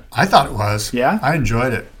loved it. I thought it was. Yeah? I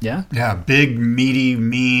enjoyed it. Yeah? Yeah. Big, meaty,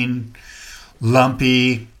 mean,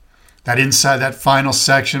 lumpy. That final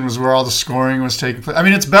section was where all the scoring was taking place. I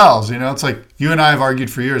mean, it's Bells, you know. It's like you and I have argued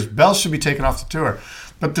for years. Bells should be taken off the tour.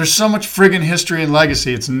 But there's so much friggin' history and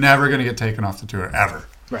legacy, it's never going to get taken off the tour, ever.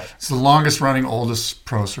 Right. It's the longest running, oldest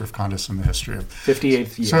pro surf contest in the history of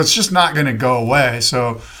 58th year. So it's just not going to go away.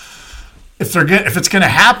 So if it's going to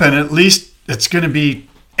happen, at least it's going to be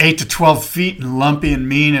 8 to 12 feet and lumpy and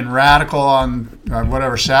mean and radical on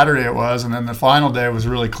whatever Saturday it was. And then the final day was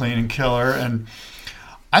really clean and killer. And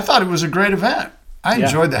I thought it was a great event. I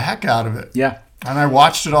enjoyed the heck out of it. Yeah. And I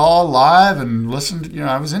watched it all live and listened.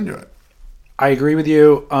 I was into it. I agree with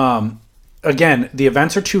you. Again, the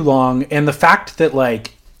events are too long. And the fact that,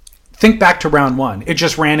 like, think back to round 1. It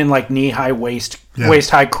just ran in, like, knee-high,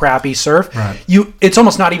 waist-high, crappy surf. Right. It's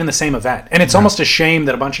almost not even the same event. And it's almost a shame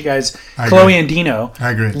that a bunch of guys, Chloe and Dino,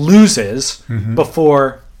 loses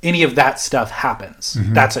before any of that stuff happens.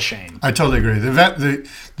 That's a shame. I totally agree. The event,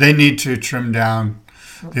 they need to trim down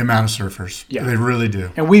the amount of surfers. Yeah. They really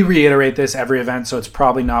do. And we reiterate this every event, so it's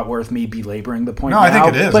probably not worth me belaboring the point. No, now, I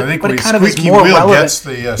think it is. But, I think it kind of is more relevant.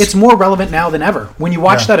 It's more relevant now than ever. When you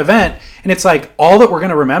watch that event, and it's like all that we're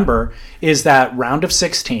going to remember is that round of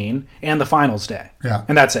 16 and the finals day. Yeah.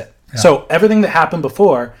 And that's it. Yeah. So everything that happened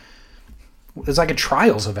before is like a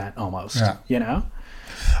trials event almost. Yeah. You know?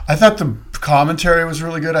 I thought the commentary was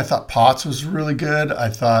really good. I thought Potts was really good. I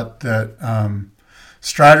thought that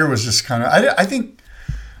Strider was just kind of...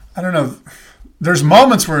 I don't know. There's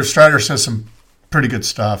moments where Strider says some pretty good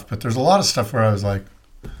stuff, but there's a lot of stuff where I was like,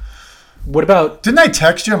 what about... Didn't I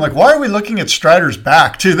text you? I'm like, why are we looking at Strider's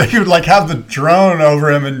back, too? They would, like, have the drone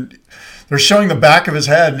over him, and they're showing the back of his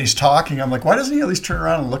head, and he's talking. I'm like, why doesn't he at least turn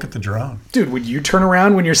around and look at the drone? Dude, would you turn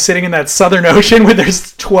around when you're sitting in that Southern Ocean where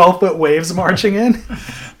there's 12-foot waves marching in?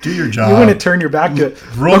 Do your job. You want to turn your back to...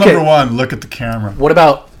 Rule number 1, look at the camera. What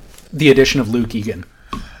about the addition of Luke Egan?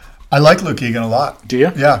 I like Luke Egan a lot. Do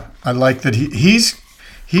you? Yeah. I like that he's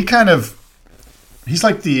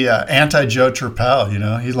like the anti-Joe Turpel, you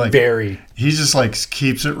know? He's like... He just, like,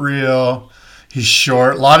 keeps it real. He's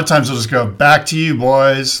short. A lot of times he'll just go, back to you,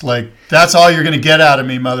 boys. Like, that's all you're going to get out of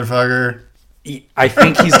me, motherfucker. I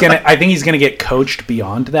think he's gonna get coached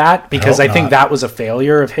beyond that because I think that was a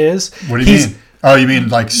failure of his. What do you mean? Oh, you mean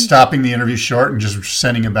like stopping the interview short and just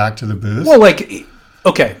sending it back to the booth? Well, like,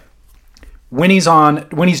 okay, when he's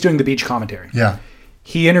doing the beach commentary, yeah,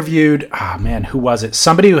 he interviewed. Who was it?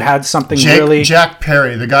 Somebody who had something really. Jack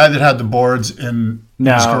Perry, the guy that had the boards in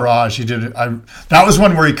his garage. He did it. That was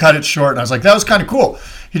one where he cut it short, and I was like, that was kind of cool.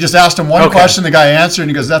 He just asked him one question. The guy answered, and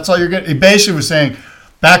he goes, "That's all you're getting." He basically was saying,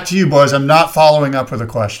 "Back to you, boys. I'm not following up with a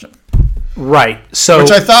question." Right. So,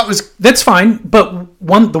 which I thought was that's fine, but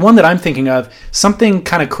the one that I'm thinking of, something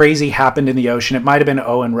kind of crazy happened in the ocean. It might have been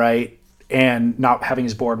Owen Wright and not having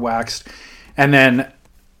his board waxed, and then.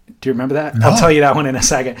 Do you remember that? No. I'll tell you that one in a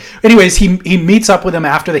second. Anyways, he meets up with him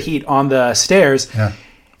after the heat on the stairs,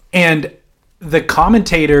 and the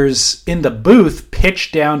commentators in the booth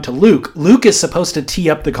pitch down to Luke. Luke is supposed to tee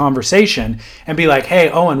up the conversation and be like,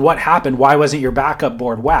 "Hey, Owen, what happened? Why wasn't your backup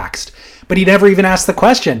board waxed?" But he never even asked the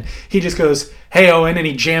question. He just goes, "Hey, Owen," and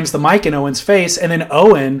he jams the mic in Owen's face, and then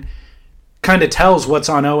Owen kind of tells what's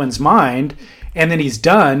on Owen's mind, and then he's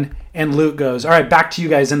done, and Luke goes, "All right, back to you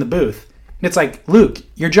guys in the booth." And it's like, Luke,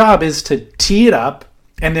 your job is to tee it up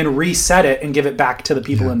and then reset it and give it back to the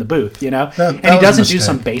people in the booth, you know? And he doesn't do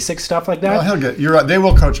some basic stuff like that. Well, he'll get, you're right. They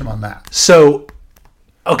will coach him on that. So,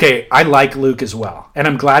 okay, I like Luke as well. And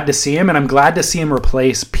I'm glad to see him. And I'm glad to see him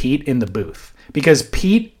replace Pete in the booth. Because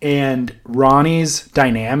Pete and Ronnie's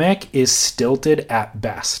dynamic is stilted at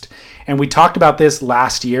best. And we talked about this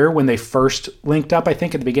last year when they first linked up, I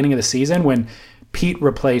think, at the beginning of the season, when Pete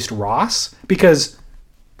replaced Ross. Because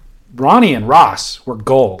Ronnie and Ross were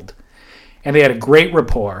gold. And they had a great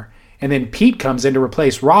rapport. And then Pete comes in to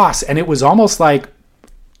replace Ross, and it was almost like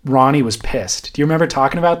Ronnie was pissed. Do you remember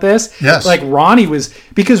talking about this? Yes. Like Ronnie was,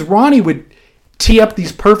 because Ronnie would tee up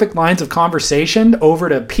these perfect lines of conversation over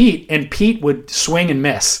to Pete, and Pete would swing and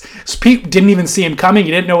miss. So Pete didn't even see him coming.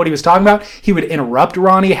 He didn't know what he was talking about. He would interrupt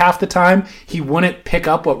Ronnie half the time. He wouldn't pick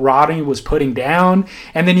up what Ronnie was putting down.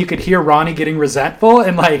 And then you could hear Ronnie getting resentful,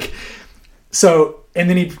 and like, so, and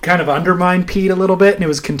then he'd kind of undermine Pete a little bit, and it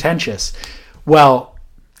was contentious. Well,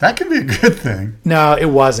 that can be a good thing. No, it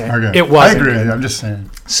wasn't. Okay. It wasn't. I agree. I'm just saying.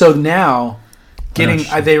 So now,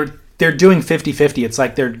 they're doing 50-50. It's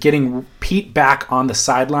like they're getting Pete back on the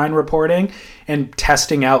sideline reporting and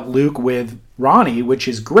testing out Luke with Ronnie, which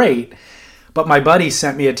is great. But my buddy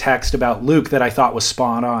sent me a text about Luke that I thought was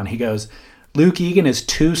spot on. He goes, Luke Egan is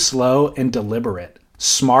too slow and deliberate.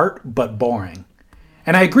 Smart, but boring.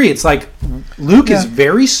 And I agree. It's like Luke is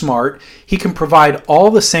very smart. He can provide all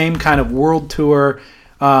the same kind of world tour,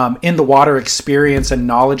 in the water experience and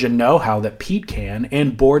knowledge and know-how that Pete can,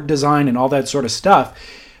 and board design and all that sort of stuff.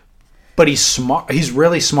 But he's smart. He's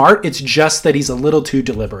really smart. It's just that he's a little too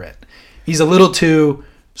deliberate. He's a little too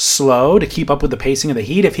slow to keep up with the pacing of the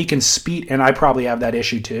heat. If he can speak, and I probably have that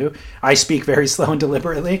issue too. I speak very slow and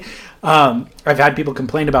deliberately. I've had people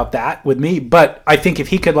complain about that with me, but I think if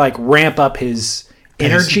he could like ramp up his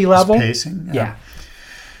energy level, pacing, yeah.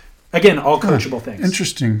 Again, all coachable things.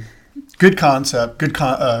 Interesting, good concept, good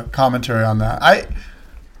commentary on that.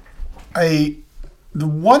 The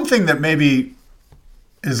one thing that maybe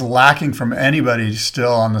is lacking from anybody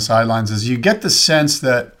still on the sidelines is you get the sense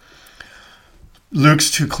that Luke's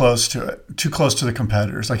too close to it, too close to the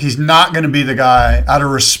competitors. Like he's not going to be the guy out of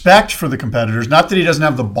respect for the competitors. Not that he doesn't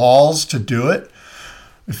have the balls to do it,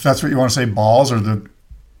 if that's what you want to say, balls, or the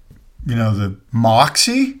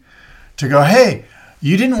moxie to go, hey,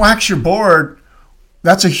 you didn't wax your board.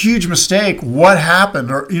 That's a huge mistake. What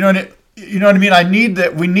happened? Or you know what I mean?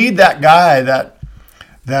 We need that guy, that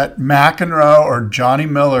McEnroe or Johnny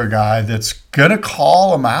Miller guy that's gonna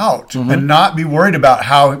call him out and not be worried about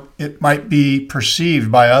how it might be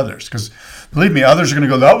perceived by others. Because believe me, others are gonna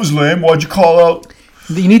go, that was lame. Why'd you call out?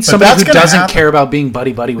 You need somebody who doesn't care about being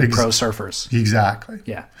buddy-buddy with pro surfers. Exactly.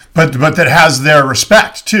 Yeah. But that has their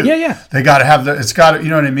respect too. Yeah. They got to have it's got to, you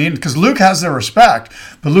know what I mean? Because Luke has their respect,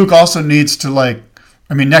 but Luke also needs to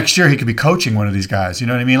next year he could be coaching one of these guys. You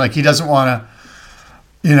know what I mean? Like he doesn't want to,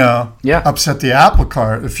 upset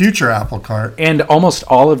the future apple cart. And almost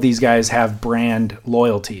all of these guys have brand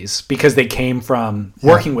loyalties because they came from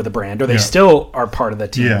working with a brand, or they still are part of the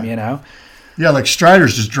team. You know? Yeah, like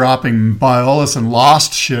Strider's just dropping Biolos and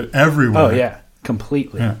Lost shit everywhere. Oh yeah,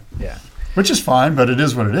 completely. Yeah. Which is fine, but it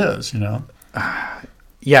is what it is, you know?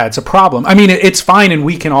 Yeah, it's a problem. I mean, it's fine, and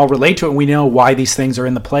we can all relate to it, and we know why these things are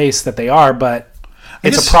in the place that they are, but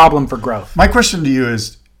it's a problem for growth. My question to you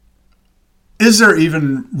is there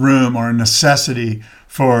even room or a necessity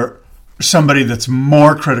for somebody that's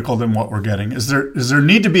more critical than what we're getting? Is there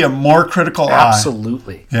need to be a more critical eye?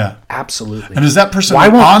 Absolutely. Yeah. Absolutely. And is that person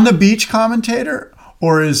on the beach commentator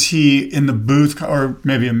or is he in the booth, or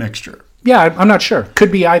maybe a mixture? Yeah, I'm not sure.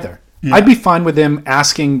 Could be either. Yeah. I'd be fine with him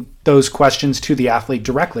asking those questions to the athlete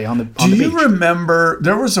directly on the beach. Do you remember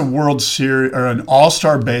there was a World Series or an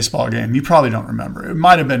All-Star baseball game? You probably don't remember. It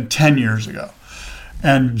might have been 10 years ago.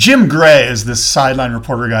 And Jim Gray is this sideline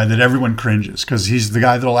reporter guy that everyone cringes because he's the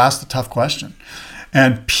guy that'll ask the tough question.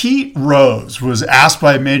 And Pete Rose was asked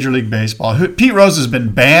by Major League Baseball. Pete Rose has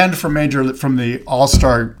been banned from the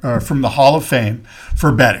All-Star from the Hall of Fame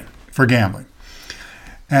for betting, for gambling.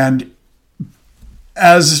 And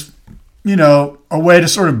as you know, a way to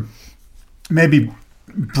sort of maybe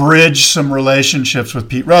bridge some relationships with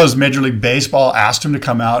Pete Rose, Major League Baseball asked him to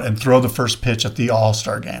come out and throw the first pitch at the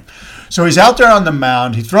All-Star game. So he's out there on the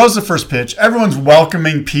mound. He throws the first pitch. Everyone's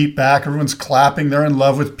welcoming Pete back. Everyone's clapping. They're in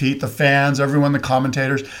love with Pete, the fans, everyone, the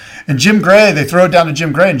commentators. And Jim Gray, they throw it down to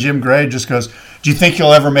Jim Gray, and Jim Gray just goes, "Do you think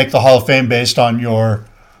you'll ever make the Hall of Fame based on your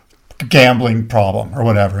gambling problem or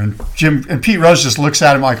whatever?" And Pete Rose just looks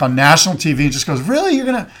at him like on national TV and just goes, "Really? You're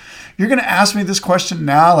gonna ask me this question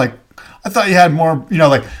now? Like, I thought you had more,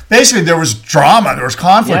 like basically there was drama, there was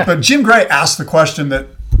conflict, but Jim Gray asked the question that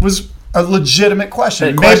was a legitimate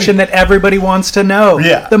question. The question that everybody wants to know.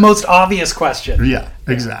 Yeah. The most obvious question. Yeah,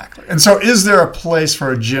 exactly. And so is there a place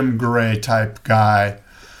for a Jim Gray type guy?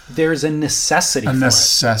 There's a necessity for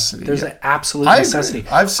necessity. it. There's an absolute necessity.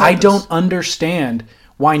 I don't understand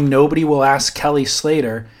why nobody will ask Kelly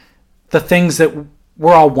Slater the things that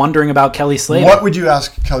we're all wondering about Kelly Slater. What would you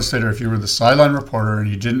ask Kelly Slater if you were the sideline reporter and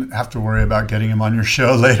you didn't have to worry about getting him on your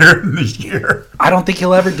show later in the year? I don't think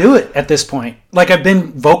he'll ever do it at this point. Like, I've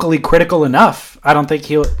been vocally critical enough. I don't think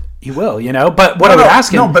he will, But what I would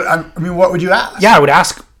ask him... No, but I mean, what would you ask? Yeah, I would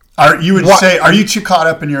ask... Are you too caught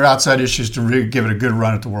up in your outside issues to really give it a good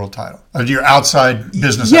run at the world title? Or your outside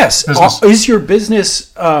business? Yes. Is your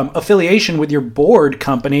business affiliation with your board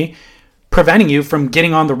company preventing you from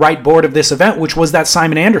getting on the right board of this event, which was that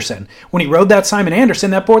Simon Anderson? When he rode that Simon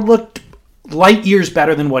Anderson, that board looked light years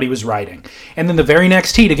better than what he was riding. And then the very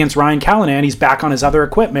next heat against Ryan Callanan, he's back on his other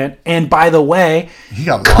equipment. And by the way, he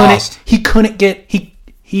got lost. He couldn't get...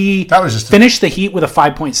 He finished the heat with a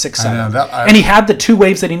 5.67. And he had the two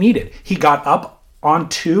waves that he needed. He got up on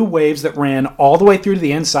two waves that ran all the way through to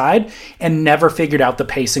the inside and never figured out the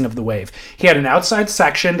pacing of the wave. He had an outside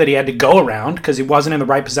section that he had to go around because he wasn't in the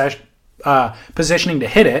right positioning to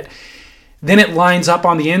hit it. Then it lines up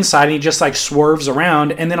on the inside and he just like swerves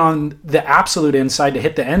around. And then on the absolute inside to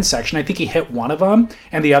hit the end section, I think he hit one of them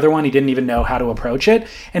and the other one he didn't even know how to approach it.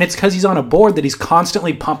 And it's because he's on a board that he's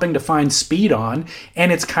constantly pumping to find speed on.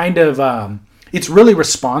 And it's kind of, it's really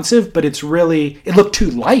responsive, but it looked too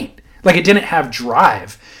light. Like it didn't have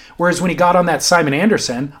drive. Whereas when he got on that Simon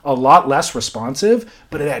Anderson, a lot less responsive,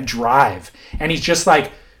 but it had drive. And he's just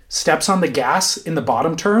like, steps on the gas in the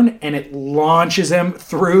bottom turn and it launches him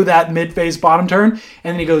through that mid-phase bottom turn,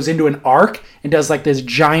 and then he goes into an arc and does like this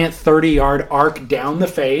giant 30-yard arc down the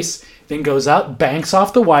face, then goes up, banks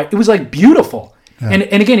off the white. It was like beautiful. Yeah.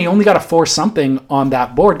 And again, he only got a 4-something on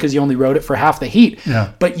that board because he only rode it for half the heat.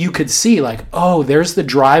 Yeah. But you could see like, oh, there's the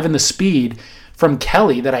drive and the speed from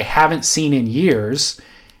Kelly that I haven't seen in years.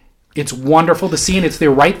 It's wonderful to see, and it's the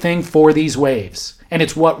right thing for these waves. And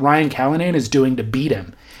it's what Ryan Callanan is doing to beat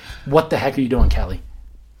him. What the heck are you doing, Kelly?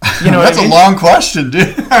 That's a long question,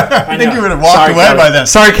 dude. I think you would have walked away Kelly. by then.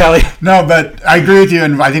 Sorry, Kelly. No, but I agree with you,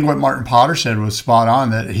 and I think what Martin Potter said was spot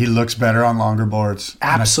on, that he looks better on longer boards.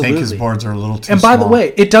 Absolutely. And I think his boards are a little too small. And by the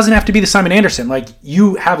way, it doesn't have to be the Simon Anderson. Like,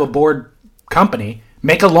 you have a board company,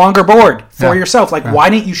 make a longer board for yourself. Like,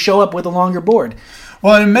 why didn't you show up with a longer board?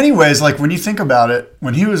 Well, in many ways, like when you think about it,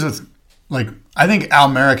 when he was with, like, I think Al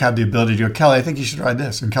Merrick had the ability to go, Kelly, I think you should ride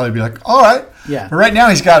this. And Kelly would be like, all right. Yeah. But right now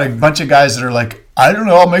he's got a bunch of guys that are like, I don't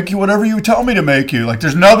know, I'll make you whatever you tell me to make you. Like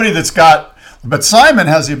there's nobody that's got, but Simon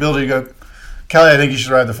has the ability to go, Kelly, I think you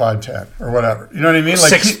should ride the 510 or whatever. You know what I mean?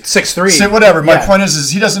 Like 6'3". Whatever. My point is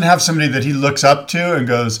he doesn't have somebody that he looks up to and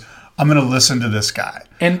goes, I'm going to listen to this guy.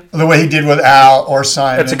 And the way he did with Al or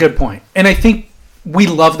Simon. That's a good point. And I think we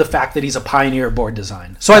love the fact that he's a pioneer of board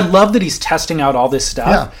design. So I love that he's testing out all this stuff.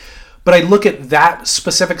 Yeah. But I look at that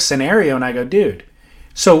specific scenario and I go, dude,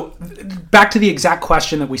 so back to the exact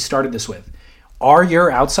question that we started this with. Are your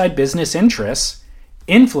outside business interests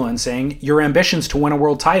influencing your ambitions to win a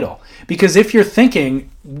world title? Because if you're thinking,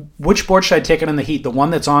 which board should I take it in the heat? The one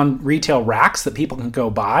that's on retail racks that people can go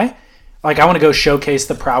buy? Like, I want to go showcase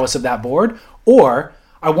the prowess of that board, or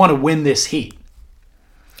I want to win this heat.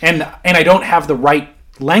 And I don't have the right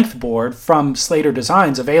length board from Slater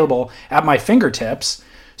Designs available at my fingertips.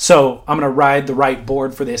 So I'm going to ride the right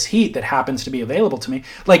board for this heat that happens to be available to me.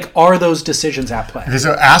 Like, are those decisions at play? Okay,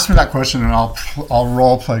 so ask me that question, and I'll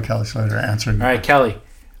role play Kelly Slater answering. All right, Kelly.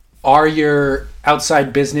 Are your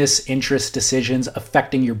outside business interest decisions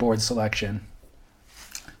affecting your board selection?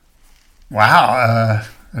 Wow,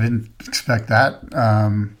 I didn't expect that.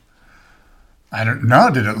 I don't know.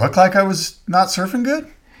 Did it look like I was not surfing good?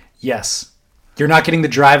 Yes. You're not getting the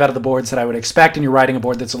drive out of the boards that I would expect, and you're riding a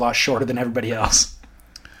board that's a lot shorter than everybody else.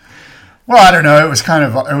 Well, I don't know.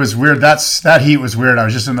 It was weird. That heat was weird. I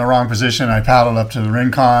was just in the wrong position. I paddled up to the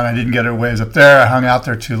Rincon. I didn't get a ways up there. I hung out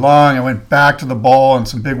there too long. I went back to the bowl, and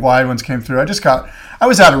some big wide ones came through. I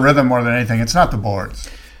was out of rhythm more than anything. It's not the boards.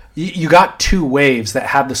 You got 2 waves that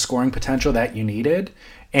had the scoring potential that you needed,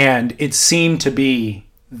 and it seemed to be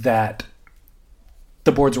that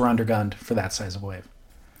the boards were undergunned for that size of wave.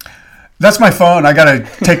 That's my phone. I got to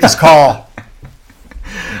take this call.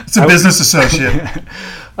 It's a business associate.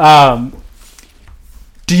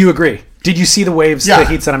 Do you agree? Did you see the waves, Yeah. the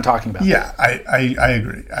heats that I'm talking about? Yeah, I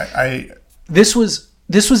agree. This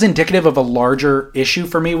was indicative of a larger issue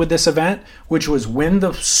for me with this event, which was when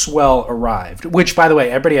the swell arrived, which, by the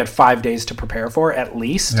way, everybody had 5 days to prepare for at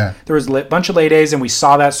least. Yeah. There was a bunch of lay days, and we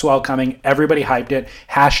saw that swell coming. Everybody hyped it.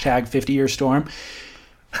 Hashtag 50-year storm.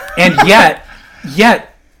 And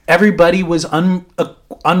yet everybody was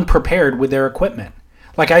unprepared with their equipment.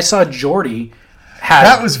 Like, I saw Jordy had...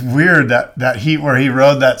 That was weird, that heat where he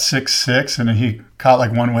rode that 6.6 and he caught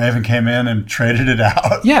like one wave and came in and traded it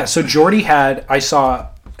out. Yeah, so Jordy had... I saw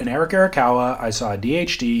an Eric Arakawa, I saw a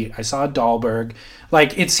DHD, I saw a Dahlberg.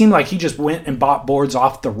 Like, it seemed like he just went and bought boards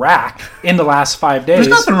off the rack in the last 5 days. There's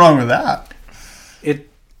nothing wrong with that.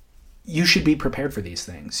 You should be prepared for these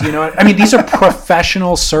things. You know what I mean? These are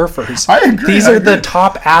professional surfers. I agree. These are the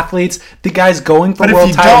top athletes, the guys going for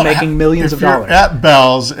world title, making millions of dollars. If you're at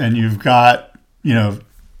Bell's and you've got,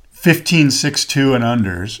 15 6.2 and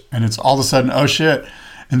unders, and it's all of a sudden, oh shit,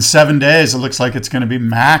 in 7 days it looks like it's going to be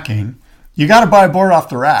macking, you got to buy a board off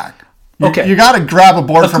the rack. Okay. You got to grab a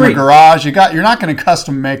board from a Agreed. garage. You're not going to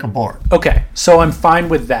custom make a board. Okay, so I'm fine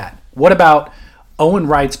with that. What about Owen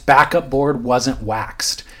Wright's backup board wasn't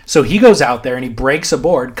waxed? So he goes out there and he breaks a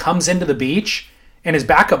board, comes into the beach, and his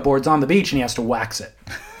backup board's on the beach and he has to wax it.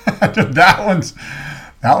 that one's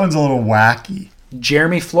a little wacky.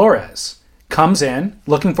 Jeremy Flores comes in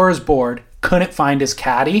looking for his board, couldn't find his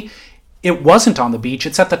caddy. It wasn't on the beach.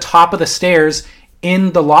 It's at the top of the stairs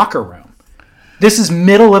in the locker room. This is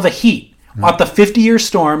middle of a heat at the 50-year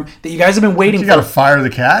storm that you guys have been waiting for. You got to fire the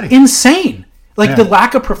caddy. Insane. Like, the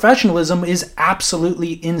lack of professionalism is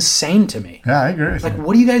absolutely insane to me. Yeah, I agree with Like, you.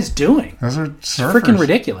 what are you guys doing? Those are surfers. Freaking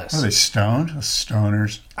ridiculous. Are they stoned? Those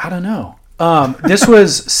stoners. I don't know. This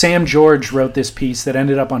was Sam George wrote this piece that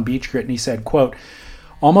ended up on Beach Grit, and he said, quote,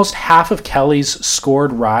 almost half of Kelly's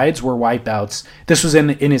scored rides were wipeouts. This was in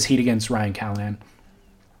his heat against Ryan Callahan.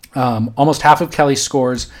 Almost half of Kelly's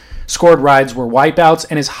scored rides were wipeouts,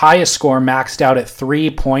 and his highest score maxed out at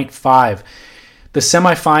 3.5. The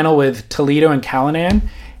semifinal with Toledo and Callahan,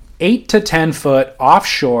 8 to 10 foot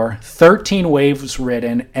offshore, 13 waves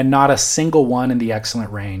ridden, and not a single one in the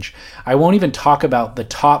excellent range. I won't even talk about the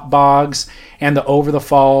top bogs and the over the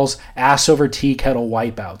falls, ass over tea kettle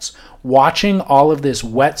wipeouts. Watching all of this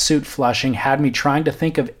wetsuit flushing had me trying to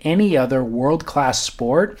think of any other world-class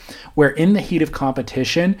sport where in the heat of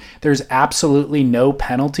competition, there's absolutely no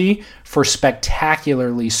penalty for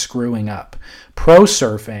spectacularly screwing up. Pro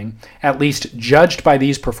surfing, at least judged by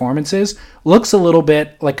these performances, looks a little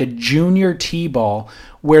bit like a junior T-ball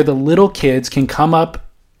where the little kids can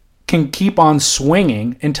keep on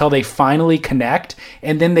swinging until they finally connect,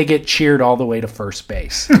 and then they get cheered all the way to first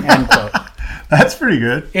base. End quote. That's pretty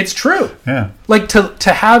good. It's true. Yeah. Like,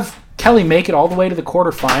 to have Kelly make it all the way to the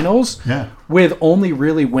quarterfinals Yeah. with only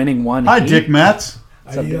really winning one Hi, heat. Dick Metz.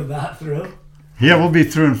 Are you about through Yeah, we'll be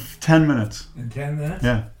through in 10 minutes. in 10 minutes?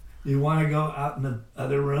 Yeah. You want to go out in the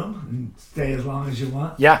other room and stay as long as you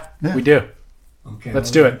want? Yeah, Yeah. we do. Okay.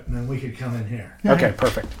 Let's do it. Then we could come in here. Okay,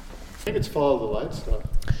 perfect. I think it's follow the light stuff.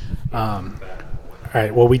 All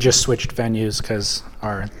right, well, we just switched venues because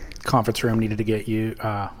our conference room needed to get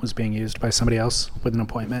was being used by somebody else with an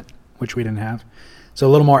appointment, which we didn't have. So a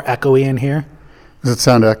little more echoey in here. Does it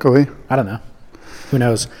sound echoey? I don't know. Who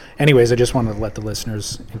knows? Anyways, I just wanted to let the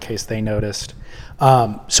listeners, in case they noticed.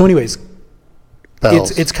 So anyways,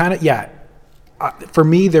 Bells. it's kind of, yeah. For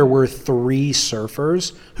me, there were 3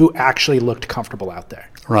 surfers who actually looked comfortable out there.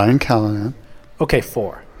 Ryan Callahan. Okay,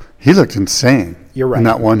 4. He looked insane. You're right. In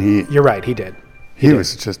that one heat. You're right, he did. He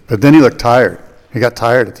was just, but then he looked tired. He got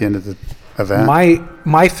tired at the end of the event.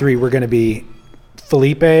 My 3 were going to be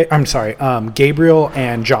Gabriel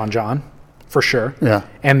and John. for sure. Yeah.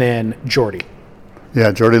 And then Jordy.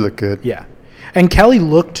 Yeah, Jordy looked good. Yeah. And Kelly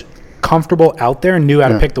looked comfortable out there and knew how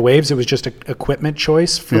to Yeah. pick the waves. It was just an equipment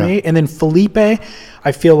choice for Yeah. me. And then Felipe,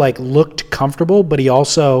 I feel like looked comfortable, but he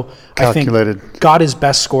also, Calculated. I think, got his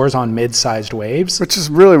best scores on mid-sized waves. Which is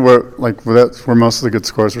really that's where most of the good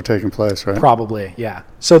scores were taking place, right? Probably, yeah.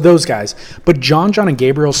 So those guys. But John, and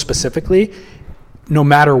Gabriel specifically, no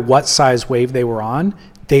matter what size wave they were on,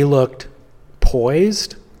 they looked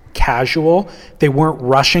poised, casual. They weren't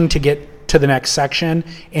rushing to get to the next section,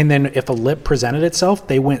 and then if a lip presented itself,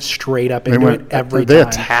 they went straight up into it every time. They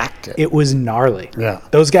attacked it. It was gnarly. Yeah.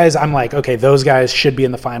 Those guys, I'm like, okay, those guys should be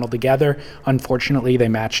in the final together. Unfortunately, they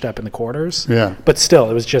matched up in the quarters. Yeah. But still,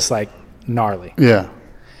 it was just like gnarly. Yeah.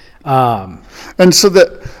 And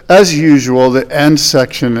so as usual, the end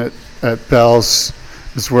section at Bell's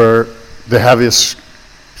is where the heaviest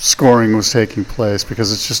scoring was taking place,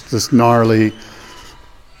 because it's just this gnarly.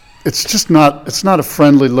 It's not a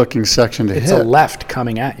friendly looking section to hit. It's a left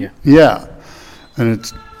coming at you. Yeah,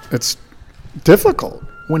 and it's difficult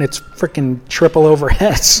when it's freaking triple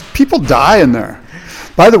overhead. People die in there.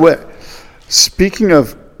 By the way, speaking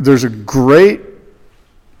of, there's a great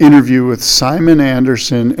interview with Simon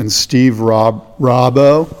Anderson and Steve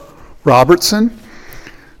Robertson,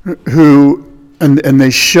 and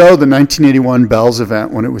they show the 1981 Bells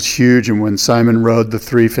event when it was huge and when Simon rode the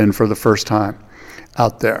 3-fin for the first time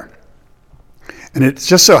out there. And it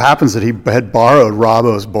just so happens that he had borrowed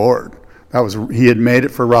Robbo's board. He had made it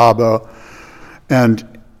for Robbo,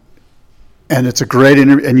 and it's a great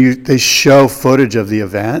interview. And they show footage of the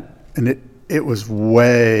event, and it was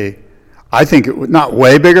I think it was not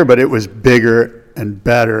way bigger, but it was bigger and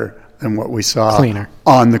better than what we saw Cleaner.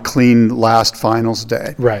 On the clean last finals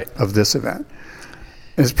day of this event.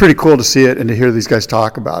 And it's pretty cool to see it and to hear these guys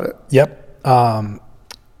talk about it. Yep.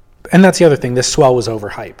 And that's the other thing. This swell was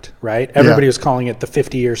overhyped, right? Everybody was calling it the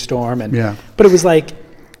 50-year storm. But it was like,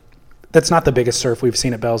 that's not the biggest surf we've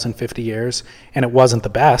seen at Bells in 50 years. And it wasn't the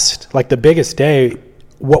best. Like the biggest day,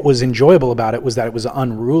 what was enjoyable about it was that it was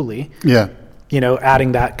unruly. Yeah.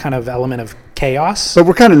 Adding that kind of element of chaos. But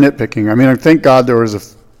we're kind of nitpicking. I mean, thank God there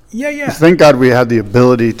was thank God we had the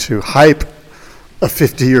ability to hype a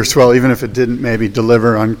 50-year swell, even if it didn't maybe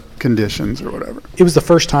deliver on conditions or whatever. It was the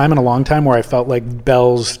first time in a long time where I felt like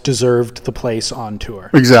Bells deserved the place on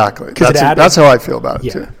tour. Exactly. That's how I feel about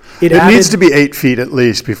it, too. It needs to be 8 feet at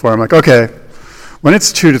least before I'm like, okay, when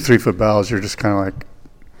it's 2 to 3 foot bells, you're just kind of like,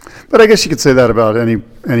 but I guess you could say that about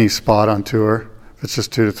any spot on tour. If it's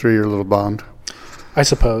just 2 to 3, you're a little bummed. I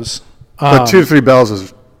suppose. But 2 to 3 bells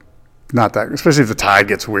is not that, especially if the tide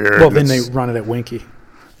gets weird. Well, then they run it at Winky.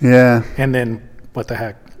 Yeah. And then, what the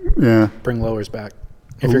heck? Yeah. Bring lowers back.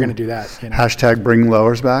 If you're going to do that. Hashtag bring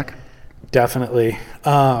lowers back? Definitely.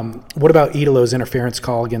 What about Idolo's interference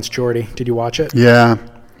call against Jordy? Did you watch it? Yeah.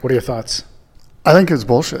 What are your thoughts? I think it's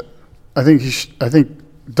bullshit. I think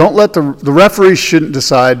don't let the referee shouldn't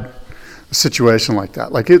decide a situation like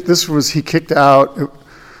that. Like he kicked out.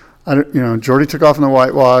 Jordy took off in the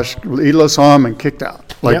whitewash. Idolo saw him and kicked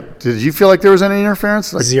out. Did you feel like there was any interference?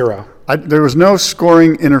 Zero. There was no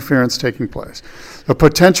scoring interference taking place. The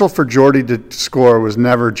potential for Jordy to score was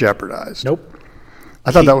never jeopardized. Nope.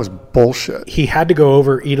 I thought that was bullshit. He had to go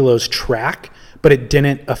over Idolo's track, but it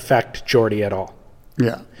didn't affect Jordy at all.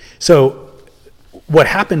 Yeah. So what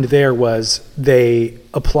happened there was they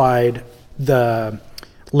applied the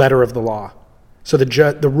letter of the law. So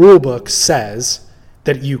the rule book says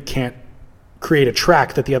that you can't create a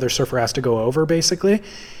track that the other surfer has to go over, basically.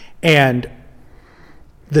 And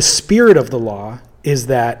the spirit of the law is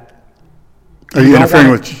that are you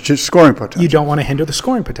interfering with scoring potential? You don't want to hinder the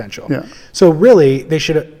scoring potential. Yeah. So really, they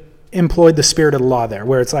should have employed the spirit of the law there,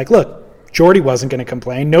 where it's like, look, Jordy wasn't going to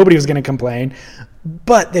complain. Nobody was going to complain.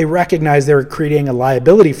 But they recognized they were creating a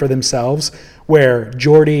liability for themselves where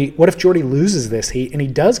what if Jordy loses this heat and he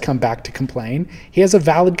does come back to complain? He has a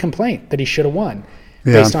valid complaint that he should have won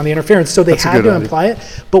based on the interference. So they had to imply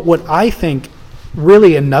it. But what I think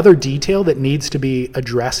really another detail that needs to be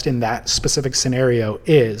addressed in that specific scenario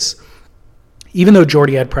is, even though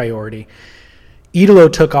Jordy had priority, Idolo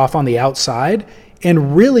took off on the outside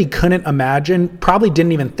and really couldn't imagine, probably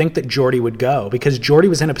didn't even think that Jordy would go, because Jordy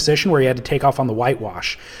was in a position where he had to take off on the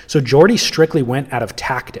whitewash. So Jordy strictly went out of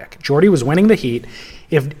tactic. Jordy was winning the heat.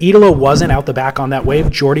 If Idolo wasn't out the back on that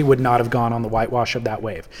wave, Jordy would not have gone on the whitewash of that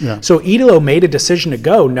wave. Yeah. So Idolo made a decision to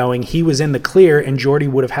go knowing he was in the clear and Jordy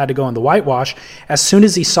would have had to go on the whitewash. As soon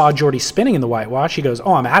as he saw Jordy spinning in the whitewash, he goes,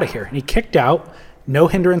 oh, I'm out of here. And he kicked out. No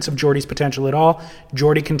hindrance of Jordy's potential at all.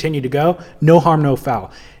 Jordy continued to go. No harm, no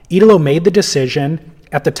foul. Idolo made the decision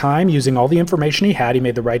At the time, using all the information he had, he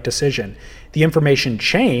made the right decision. The information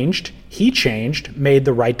changed, he changed, made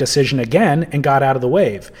the right decision again, and got out of the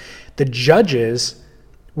wave. The judges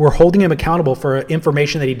were holding him accountable for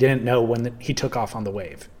information that he didn't know when he took off on the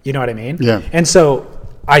wave. You know what I mean? Yeah. And so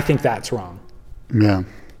I think that's wrong. Yeah.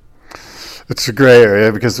 It's a gray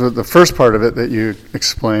area because the first part of it that you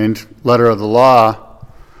explained, letter of the law,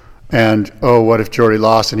 and, what if Jordy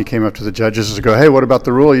lost and he came up to the judges and go, hey, what about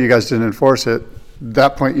the rule? You guys didn't enforce it.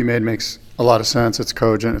 That point you made makes a lot of sense. It's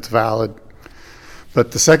cogent. It's valid.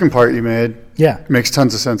 But the second part you made makes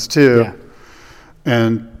tons of sense too. Yeah.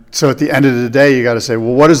 And so at the end of the day, you got to say,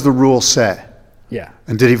 well, what does the rule say? Yeah.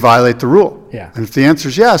 And did he violate the rule? Yeah. And if the answer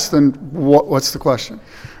is yes, then what's the question?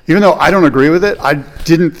 Even though I don't agree with it, I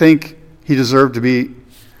didn't think he deserved to be.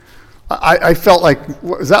 I felt like,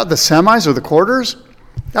 was that the semis or the quarters?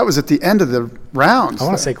 That was at the end of the rounds. I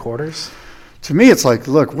want to say quarters. To me, it's like,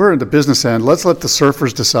 look, we're in the business end. Let's let the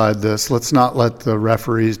surfers decide this. Let's not let the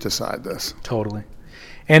referees decide this. Totally.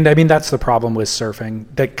 And I mean, that's the problem with surfing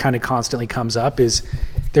that kind of constantly comes up is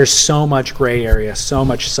there's so much gray area, so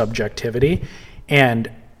much subjectivity, and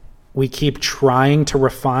we keep trying to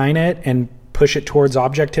refine it and push it towards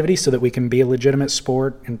objectivity so that we can be a legitimate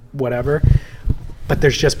sport and whatever. But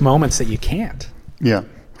there's just moments that you can't. Yeah.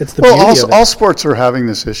 It's the beauty of it. All sports are having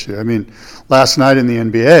this issue. I mean, last night in the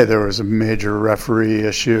NBA, there was a major referee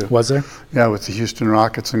issue. Was there? Yeah, with the Houston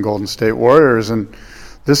Rockets and Golden State Warriors. And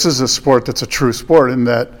this is a sport that's a true sport in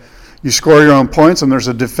that you score your own points and there's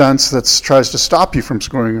a defense that tries to stop you from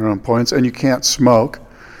scoring your own points, and you can't smoke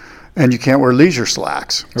and you can't wear leisure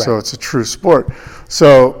slacks. Right. So it's a true sport.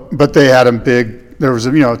 So, but they had there was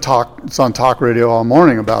talk, it's on talk radio all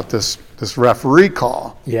morning about this referee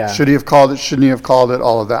call. Yeah. Should he have called it? Shouldn't he have called it?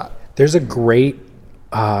 All of that. There's a great,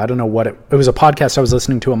 I don't know what it was a podcast I was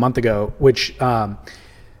listening to a month ago, which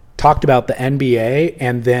talked about the NBA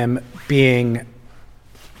and them being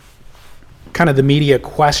kind of the media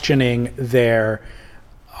questioning their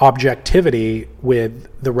objectivity with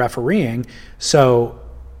the refereeing. So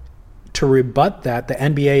to rebut that, the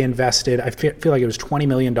NBA invested, I feel like it was $20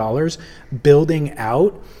 million, building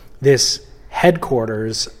out this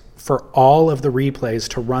headquarters for all of the replays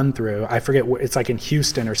to run through. I forget, it's like in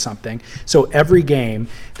Houston or something. So every game,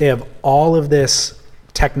 they have all of this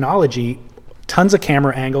technology, tons of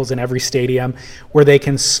camera angles in every stadium where they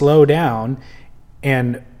can slow down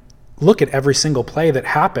and look at every single play that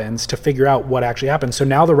happens to figure out what actually happened. So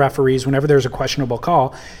now the referees, whenever there's a questionable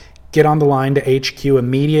call, get on the line to HQ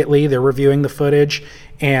immediately. They're reviewing the footage.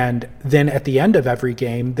 And then at the end of every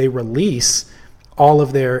game, they release all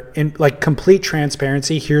of their complete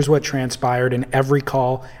transparency. Here's what transpired in every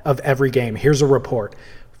call of every game. Here's a report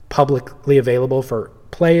publicly available for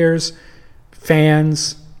players,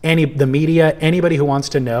 fans, the media, anybody who wants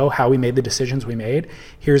to know how we made the decisions we made.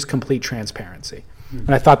 Here's complete transparency.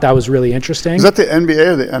 And I thought that was really interesting. Is that the NBA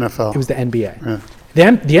or the NFL? It was the NBA. Yeah.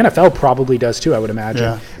 The NFL probably does too, I would imagine.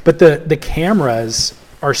 Yeah. But the cameras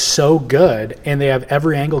are so good and they have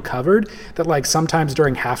every angle covered that sometimes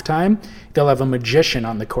during halftime, they'll have a magician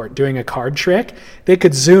on the court doing a card trick. They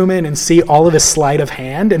could zoom in and see all of his sleight of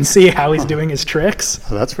hand and see how he's doing his tricks.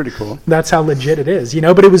 Oh, that's pretty cool. That's how legit it is,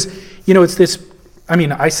 but it was, it's this,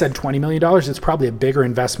 I said $20 million. It's probably a bigger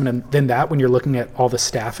investment than that when you're looking at all the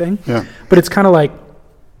staffing. Yeah. But it's kind of like,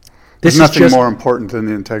 there's nothing more important than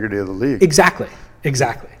the integrity of the league. Exactly.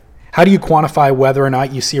 How do you quantify whether or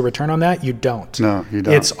not you see a return on that? You don't. No, you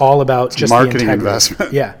don't. It's all about just marketing the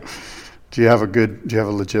investment. Yeah. Do you have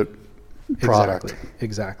a legit product?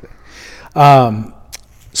 Exactly.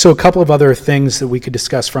 So a couple of other things that we could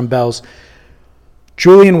discuss from Bells.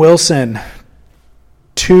 Julian Wilson,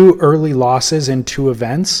 2 early losses in 2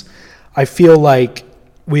 events. I feel like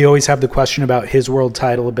we always have the question about his world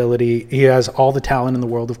title ability. He has all the talent in the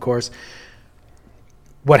world, of course.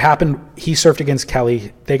 What happened, he surfed against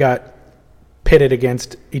Kelly. They got pitted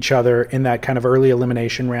against each other in that kind of early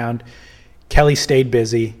elimination round. Kelly stayed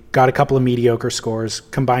busy, got a couple of mediocre scores,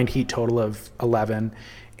 combined heat total of 11,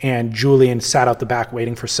 and Julian sat out the back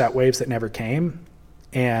waiting for set waves that never came.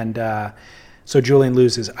 And so Julian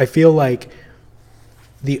loses. I feel like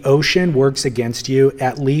the ocean works against you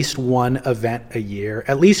at least one event a year,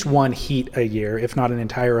 at least one heat a year, if not an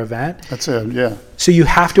entire event. That's it, yeah. So you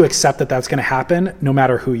have to accept that that's going to happen no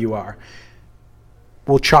matter who you are.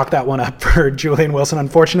 We'll chalk that one up for Julian Wilson.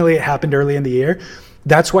 Unfortunately, it happened early in the year.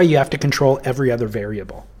 That's why you have to control every other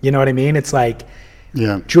variable. You know what I mean? It's like,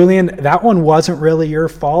 yeah, Julian, that one wasn't really your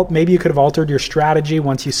fault. Maybe you could have altered your strategy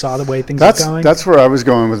once you saw the way things were going. That's where I was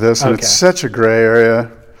going with this, and it's such a gray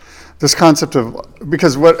area. This concept of,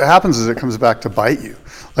 because what happens is it comes back to bite you.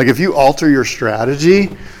 Like if you alter your strategy,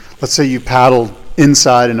 let's say you paddled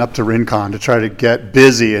inside and up to Rincon to try to get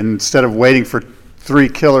busy. And instead of waiting for 3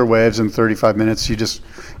 killer waves in 35 minutes,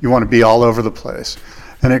 you want to be all over the place.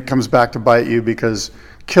 And it comes back to bite you because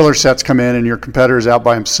killer sets come in and your competitor's out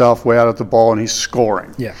by himself, way out at the ball, and he's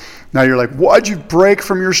scoring. Yeah. Now you're like, why'd you break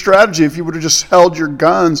from your strategy if you would have just held your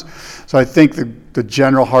guns? So I think the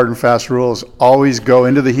general hard and fast rule is always go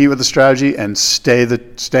into the heat with the strategy and stay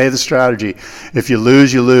the strategy. If you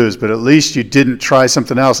lose, you lose, but at least you didn't try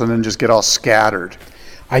something else and then just get all scattered.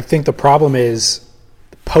 I think the problem is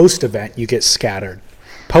post-event you get scattered.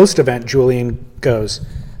 Post-event, Julian goes,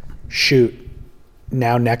 shoot,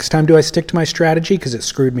 now next time do I stick to my strategy because it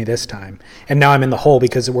screwed me this time? And now I'm in the hole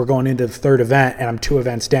because we're going into the third event and I'm 2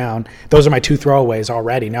 events down. Those are my 2 throwaways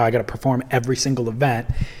already. Now I got to perform every single event,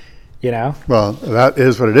 you know? Well, that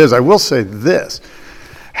is what it is. I will say this.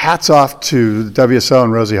 Hats off to the WSL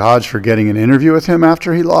and Rosie Hodge for getting an interview with him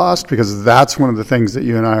after he lost, because that's one of the things that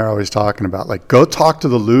you and I are always talking about. Like, go talk to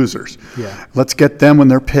the losers. Yeah. Let's get them when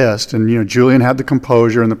they're pissed. And, Julian had the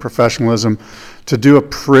composure and the professionalism to do a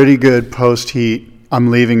pretty good post-heat, I'm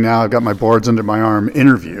leaving now, I've got my boards under my arm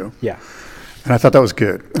interview. Yeah. And I thought that was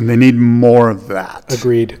good. And they need more of that.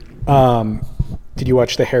 Agreed. Did you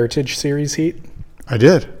watch the Heritage Series heat? I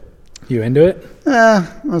did. You into it? I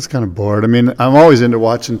was kind of bored. I mean, I'm always into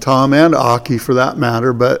watching Tom and Aki for that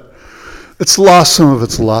matter, but it's lost some of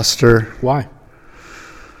its luster. Why?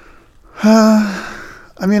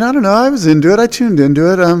 I mean, I don't know. I was into it. I tuned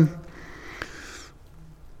into it.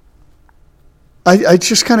 I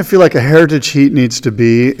just kind of feel like a Heritage heat needs to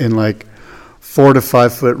be in like 4 to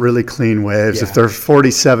 5 foot really clean waves. Yeah. If they're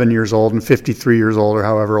 47 years old and 53 years old or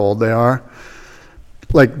however old they are,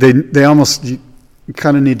 like they almost, you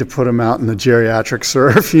kind of need to put them out in the geriatric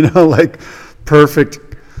surf, like perfect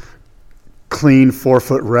clean 4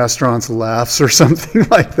 foot restaurants lefts or something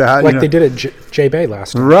like that. Like they did at J Bay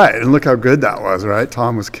last time. Right. And look how good that was, right?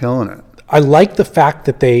 Tom was killing it. I like the fact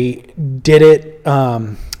that they did it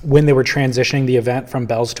when they were transitioning the event from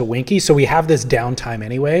Bells to Winky. So we have this downtime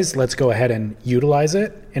anyways. Let's go ahead and utilize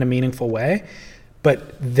it in a meaningful way.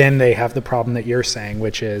 But then they have the problem that you're saying,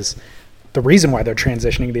 which is the reason why they're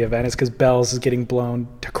transitioning the event is because Bells is getting blown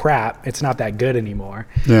to crap. It's not that good anymore.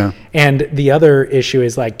 Yeah. And the other issue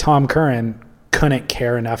is like Tom Curran couldn't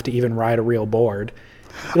care enough to even ride a real board.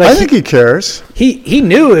 Like I think he cares. He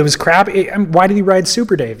knew it was crap. Why did he ride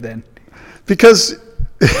Super Dave then? Because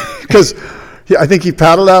I think he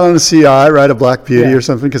paddled out on a CI, right, a Black Beauty or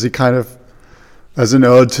something, because he kind of, as an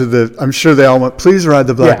ode to I'm sure they all went, please ride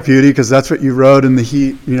the Black Beauty, because that's what you rode in the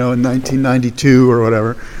heat, in 1992 or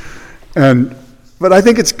whatever. But I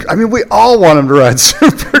think we all want him to ride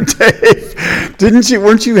Super Dave. Didn't you?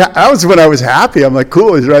 Weren't you? That was when I was happy. I'm like,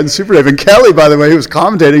 cool, he's riding Super Dave. And Kelly, by the way, who was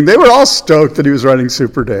commentating, they were all stoked that he was riding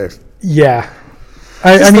Super Dave. Yeah.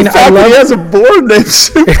 I love that he has a board named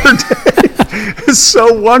Super Dave. It's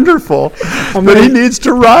so wonderful. But he needs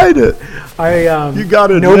to ride it. You got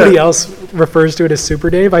to. Nobody else refers to it as Super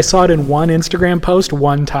Dave. I saw it in one Instagram post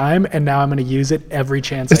one time, and now I'm going to use it every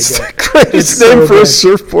chance I get. It's the greatest name for a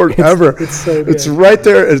surfboard ever. It's so good. It's right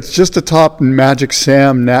there. It's just atop Magic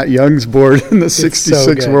Sam, Nat Young's board in the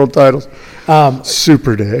 '66 World Titles.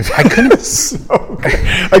 Super Dave. I couldn't. So good.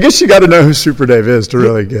 I guess you got to know who Super Dave is to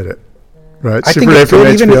really get it. Right. I Super think Dave it's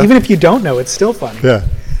good, from HBO. even if you don't know, it's still funny. Yeah. I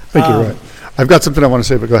think you're right. I've got something I want to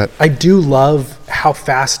say, but go ahead. I do love how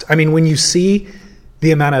fast. I mean, when you see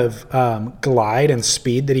the amount of glide and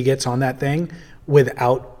speed that he gets on that thing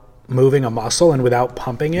without moving a muscle and without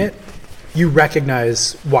pumping it, you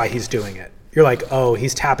recognize why he's doing it. You're like, oh,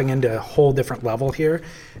 he's tapping into a whole different level here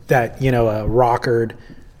that, a rockered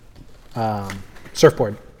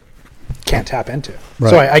surfboard can't tap into. Right.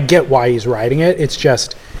 So I get why he's riding it. It's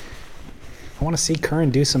just, I want to see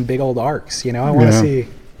Curran do some big old arcs, I want to see...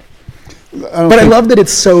 I love that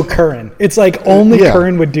it's so Curran. It's like only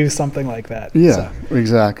Curran would do something like that. Yeah, so,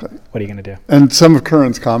 exactly. What are you going to do? And some of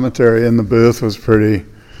Curran's commentary in the booth was pretty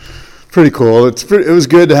cool. It was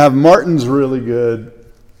good to have. Martin's really good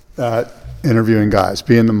at interviewing guys,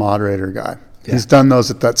 being the moderator guy. Yeah. He's done those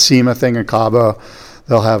at that SEMA thing in Cabo.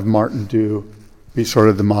 They'll have Martin be sort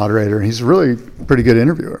of the moderator. He's a really pretty good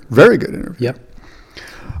interviewer. Very good interviewer. Yep.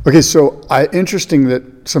 Okay, so interesting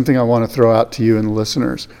that something I want to throw out to you and the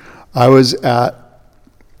listeners. I was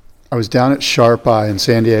down at Sharp Eye in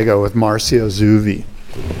San Diego with Marcio Zuvi,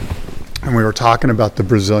 and we were talking about the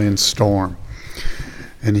Brazilian storm.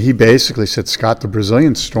 And he basically said, Scott, the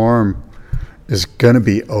Brazilian storm is going to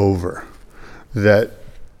be over. That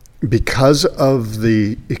because of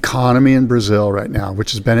the economy in Brazil right now,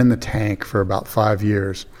 which has been in the tank for about 5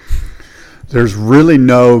 years, there's really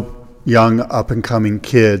no young up-and-coming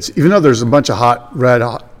kids, even though there's a bunch of hot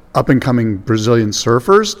up and coming Brazilian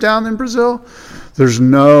surfers down in Brazil. There's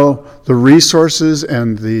the resources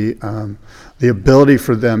and the ability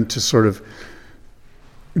for them to sort of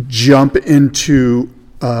jump into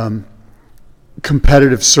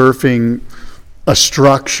competitive surfing, a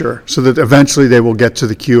structure, so that eventually they will get to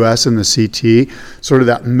the QS and the CT. Sort of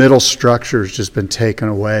that middle structure has just been taken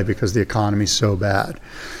away because the economy's so bad.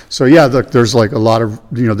 So yeah, look, there's like a lot of,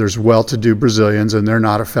 there's well-to-do Brazilians and they're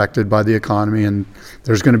not affected by the economy, and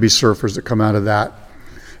there's going to be surfers that come out of that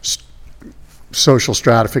social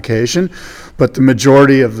stratification. But the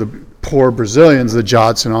majority of the poor Brazilians, the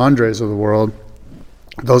Jadson Andres of the world,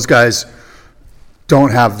 those guys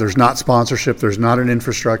there's not sponsorship, there's not an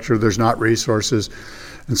infrastructure, there's not resources.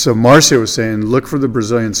 And so Marcio was saying, look for the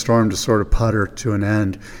Brazilian Storm to sort of putter to an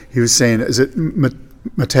end. He was saying, is it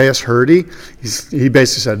Mateus Hurdy? He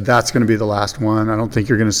basically said, that's going to be the last one. I don't think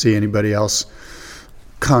you're going to see anybody else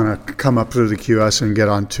kind of come up through the QS and get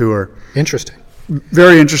on tour. Interesting.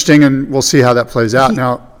 Very interesting, and we'll see how that plays out.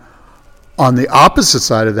 Now, on the opposite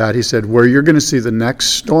side of that, he said, where you're going to see the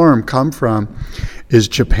next storm come from is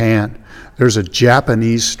Japan. There's a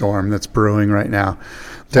Japanese storm that's brewing right now.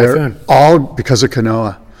 They're all because of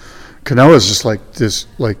Kanoa. Kanoa is just like this,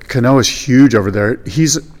 Kanoa is huge over there.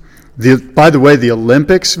 By the way, the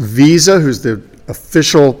Olympics, Visa, who's the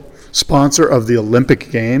official sponsor of the Olympic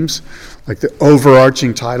Games, like the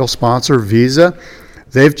overarching title sponsor, Visa,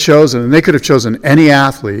 they've chosen, and they could have chosen any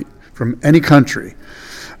athlete from any country,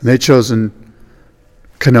 and they've chosen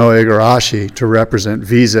Kanoa Igarashi to represent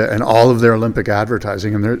Visa and all of their Olympic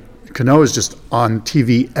advertising, and Kanoa is just on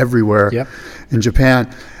TV everywhere in Japan.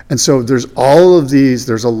 And so there's all of these,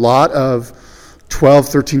 there's a lot of 12,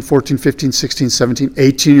 13, 14, 15, 16, 17,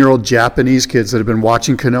 18-year-old Japanese kids that have been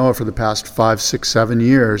watching Kanoa for the past 5, 6, 7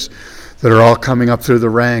 years that are all coming up through the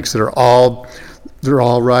ranks, they're all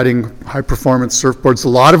riding high-performance surfboards. A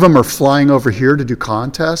lot of them are flying over here to do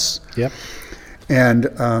contests. Yep. And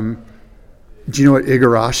do you know what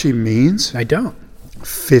Igarashi means? I don't.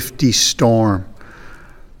 50 storm.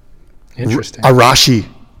 Interesting. Arashi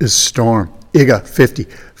is storm. Iga,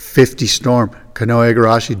 50 storm. Kanoa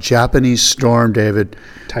Igarashi, Japanese storm, David.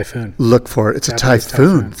 Typhoon. Look for it. It's Japanese a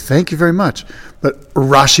typhoon. Thank you very much. But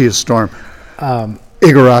Arashi is storm.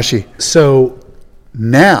 Igarashi. So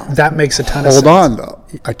now. That makes a ton of sense. Hold on, though.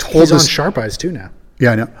 He's on Sharp Eyes, too, now.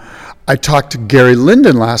 Yeah, I know. I talked to Gary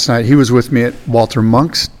Linden last night. He was with me at Walter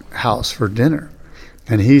Monk's house for dinner.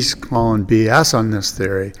 And he's calling BS on this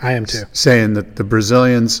theory. I am, too. Saying that the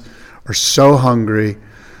Brazilians are so hungry,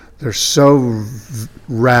 they're so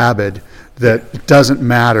rabid that it doesn't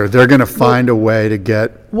matter. They're going to find a way to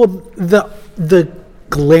get. Well, the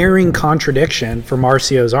glaring contradiction for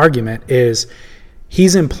Marcio's argument is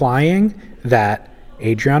he's implying that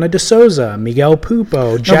Adriana de Souza, Miguel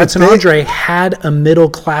Pupo, Jadson Andre had a middle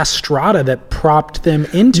class strata that propped them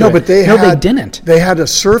into it. But they didn't. They had a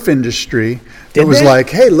surf industry that was like,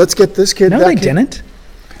 hey, let's get this kid back. No, they didn't.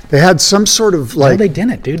 They had some sort of like. No, they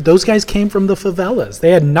didn't, dude. Those guys came from the favelas.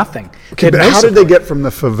 They had nothing. Okay, but how did they get from the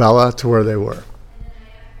favela to where they were?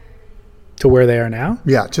 To where they are now?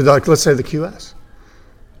 Yeah, to let's say the QS.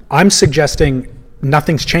 I'm suggesting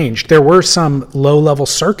nothing's changed. There were some low-level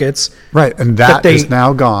circuits. Right, and that is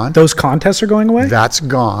now gone. Those contests are going away? That's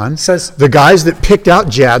gone. Says the guys that picked out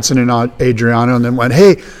Jadson and Adriano and then went,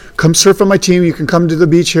 hey, come surf on my team. You can come to the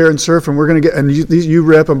beach here and surf, and we're going to get, and you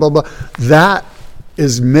rip and blah, blah. That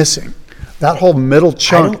is missing. That whole middle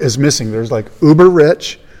chunk is missing. There's like uber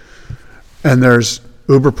rich and there's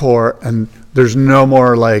uber poor, and there's no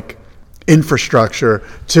more like infrastructure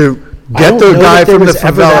to get the guy from the favela.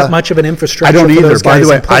 Ever that much of an infrastructure. I don't either. By the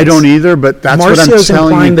way, I don't either. But that's what I'm telling you. Marcio's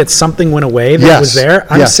implying that something went away that was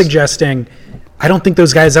there. I'm suggesting I don't think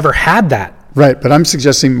those guys ever had that. Right, but I'm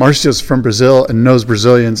suggesting Marcio's from Brazil and knows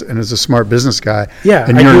Brazilians and is a smart business guy. Yeah,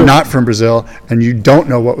 and you're not from Brazil and you don't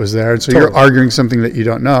know what was there, and so you're arguing something that you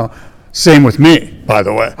don't know. Same with me, by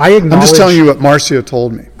the way. I'm just telling you what Marcio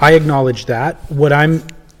told me. I acknowledge that.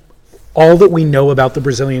 All that we know about the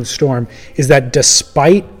Brazilian Storm is that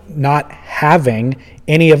despite not having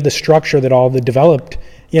any of the structure that all the developed,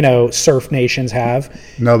 surf nations have.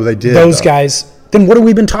 No, but they did. Those guys. Then what have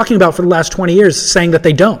we been talking about for the last 20 years, saying that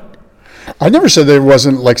they don't? I never said there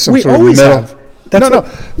wasn't like some sort of middle. Have. No.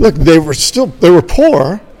 Look, they were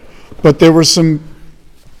poor, but there was some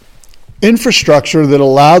infrastructure that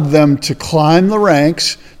allowed them to climb the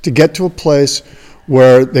ranks to get to a place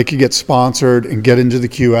where they could get sponsored and get into the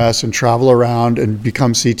QS and travel around and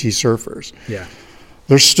become CT surfers. Yeah.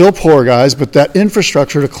 They're still poor guys, but that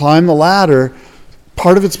infrastructure to climb the ladder,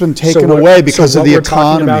 part of it's been taken away because of the economy. What we're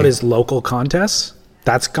talking about is local contests?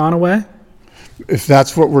 That's gone away? If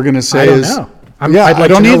that's what we're going to say, I'd like I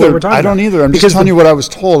don't to know either. what we're talking I don't about. either. I'm Because just telling you what I was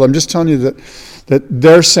told. I'm just telling you that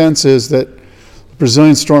their sense is that the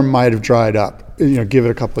Brazilian storm might have dried up. Give it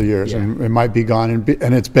a couple of years, and it might be gone.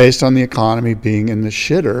 And it's based on the economy being in the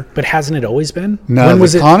shitter. But hasn't it always been? No,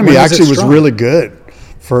 the economy actually was really good.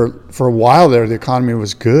 For a while there, the economy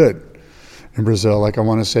was good in Brazil. Like I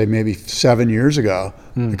want to say maybe 7 years ago,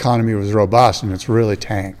 the economy was robust, and it's really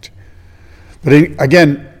tanked. But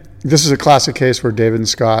again, this is a classic case where David and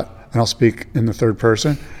Scott, and I'll speak in the third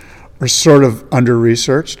person, are sort of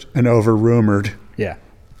under-researched and over-rumored. Yeah.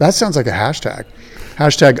 That sounds like a hashtag.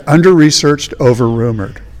 Hashtag under-researched,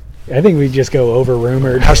 over-rumored. I think we just go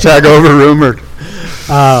over-rumored. Hashtag over-rumored.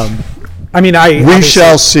 We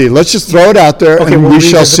shall see. Let's just throw it out there, and we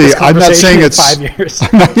shall see. I'm not saying it's 5 years.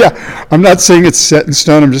 I'm not saying it's set in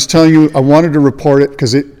stone. I'm just telling you. I wanted to report it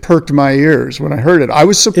because it perked my ears when I heard it. I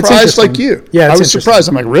was surprised, like you. Yeah, I was surprised.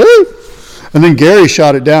 I'm like, really? And then Gary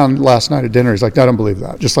shot it down last night at dinner. He's like, I don't believe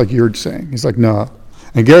that. Just like you're saying. He's like, no.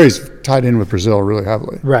 And Gary's tied in with Brazil really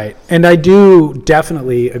heavily. Right, and I do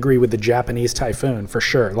definitely agree with the Japanese typhoon for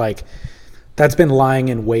sure. Like, that's been lying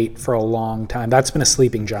in wait for a long time. That's been a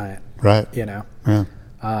sleeping giant. Right. Yeah.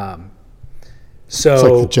 So it's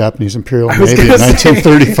like the Japanese Imperial Navy in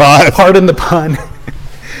 1935. Pardon the pun.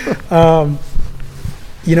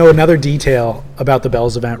 Another detail about the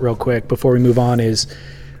Bells event real quick before we move on is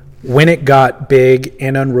when it got big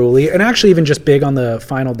and unruly, and actually even just big on the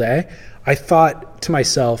final day, I thought to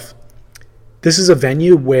myself, this is a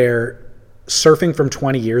venue where surfing from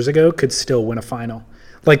 20 years ago could still win a final.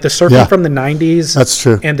 Like the surfing from the 90s that's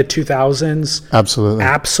true. And the 2000s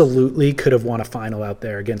absolutely could have won a final out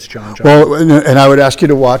there against John. Well, and I would ask you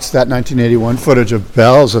to watch that 1981 footage of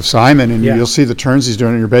Bells of Simon, and you'll see the turns he's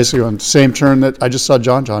doing, and you're basically on the same turn that I just saw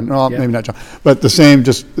John. No, maybe not John, but the same,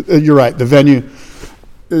 you're right. The venue,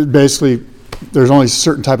 basically, there's only a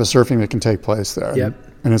certain type of surfing that can take place there. Yep.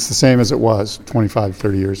 And it's the same as it was 25,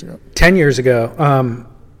 30 years ago. 10 years ago,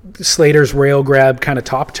 Slater's rail grab kind of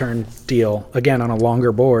top turn deal, again on a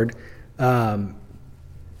longer board,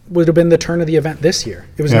 would have been the turn of the event this year.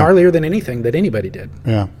 It was gnarlier than anything that anybody did.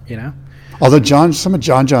 Yeah. Although some of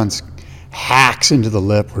John's hacks into the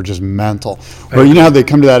lip were just mental. Where you know how they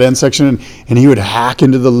come to that end section and he would hack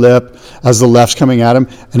into the lip as the left's coming at him,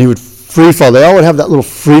 and he would free fall. They all would have that little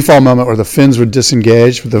free fall moment where the fins would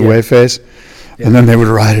disengage with the wave face, and then they would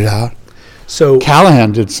ride it out. So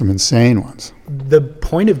Callahan did some insane ones. The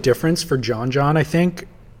point of difference for John, I think,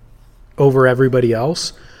 over everybody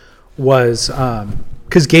else was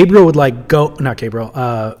because Gabriel would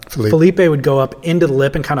Felipe would go up into the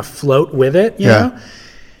lip and kind of float with it, you know,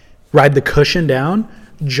 ride the cushion down.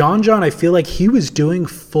 John, I feel like he was doing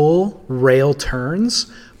full rail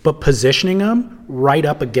turns, but positioning them right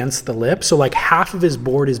up against the lip. So like half of his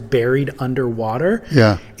board is buried underwater.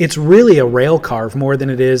 Yeah. It's really a rail carve more than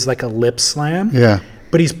it is like a lip slam. Yeah.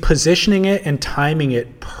 But he's positioning it and timing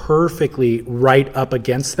it perfectly right up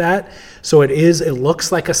against that. So it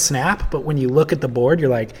looks like a snap, but when you look at the board, you're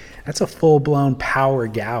like, that's a full-blown power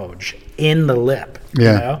gouge in the lip.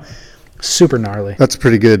 Yeah. You know? Super gnarly. That's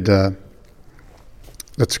pretty good.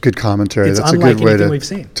 That's good commentary. It's that's unlike a good way we've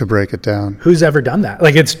seen. To break it down. Who's ever done that?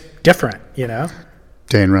 Like, it's different, you know?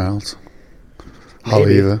 Dane Reynolds.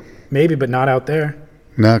 Haleiwa. Maybe, but not out there.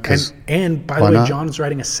 No, because and by the way, John's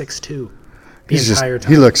riding a 6'2". Entire time.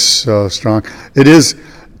 He looks so strong. It is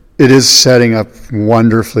setting up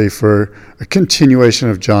wonderfully for a continuation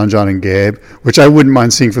of John and Gabe, which I wouldn't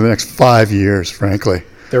mind seeing for the next 5 years, frankly.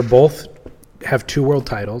 They're both have 2 world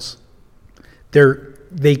titles. Their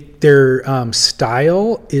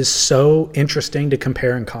style is so interesting to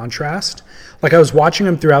compare and contrast. Like I was watching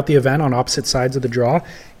them throughout the event on opposite sides of the draw,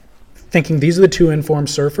 thinking these are the 2 informed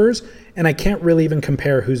surfers, and I can't really even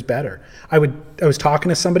compare who's better. I was talking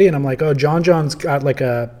to somebody and I'm like, oh, John's got like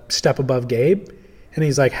a step above Gabe. And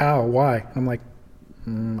he's like, how? Why? I'm like,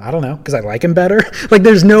 I don't know, because I like him better. Like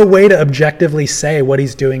there's no way to objectively say what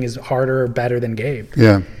he's doing is harder or better than Gabe.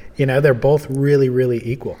 Yeah. You know, they're both really, really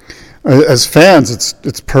equal. As fans,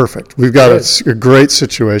 it's perfect. We've got a great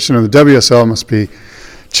situation, and the WSL must be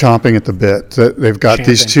chomping at the bit. They've got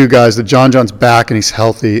these 2 guys that John's back and he's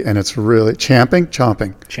healthy, and it's really champing at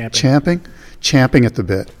the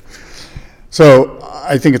bit. So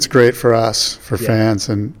I think it's great for us, for fans,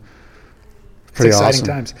 and pretty it's exciting awesome.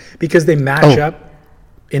 Times because they match up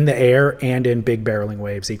in the air and in big barreling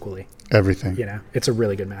waves equally. Everything. You know, it's a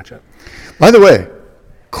really good matchup. By the way,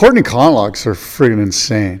 Courtney Conlogues are friggin'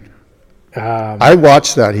 insane. I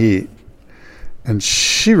watched that heat, and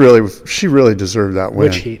she really deserved that win.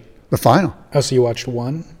 Which heat? The final. Oh, so you watched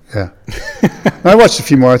one? Yeah. I watched a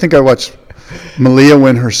few more. I think I watched Malia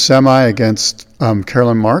win her semi against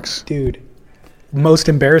Carolyn Marks. Dude, most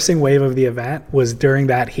embarrassing wave of the event was during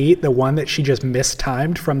that heat, the one that she just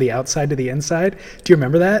mistimed from the outside to the inside. Do you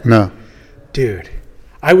remember that? No. Dude,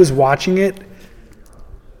 I was watching it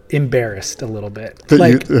embarrassed a little bit.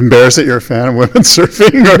 You embarrassed that you're a fan of women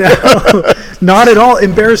surfing? Or? No, not at all.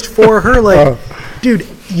 Embarrassed for her. Dude,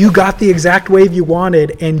 you got the exact wave you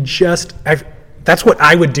wanted, and that's what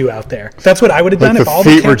I would do out there. That's what I would have done if all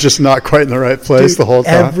the feet were just not quite in the right place the whole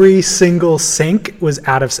time. Every single sink was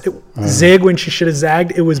out of zig when she should have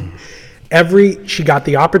zagged. It was she got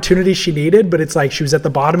the opportunity she needed, but it's like she was at the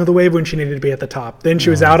bottom of the wave when she needed to be at the top. Then she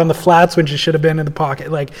was out on the flats when she should have been in the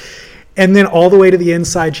pocket. And then all the way to the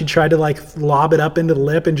inside, she tried to lob it up into the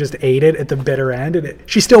lip and just ate it at the bitter end. And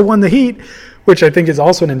she still won the heat, which I think is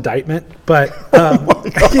also an indictment. But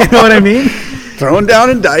you know what I mean? Throwing down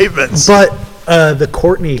indictments. But the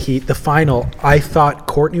Courtney heat, the final, I thought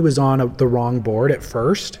Courtney was on the wrong board at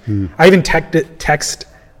first. I even text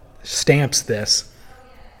Stamps this.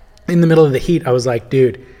 In the middle of the heat, I was like,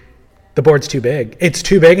 dude, the board's too big. It's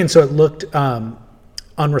too big, and so it looked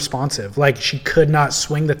unresponsive. She could not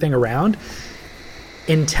swing the thing around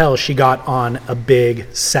until she got on a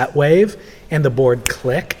big set wave, and the board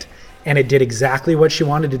clicked, and it did exactly what she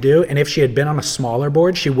wanted to do. And if she had been on a smaller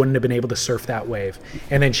board, she wouldn't have been able to surf that wave.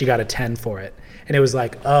 And then she got a 10 for it. And it was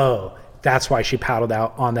like, oh, that's why she paddled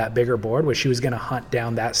out on that bigger board, was she was going to hunt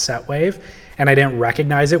down that set wave. And I didn't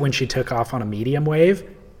recognize it when she took off on a medium wave,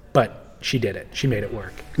 but she did it. She made it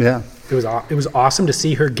work. Yeah. It was awesome to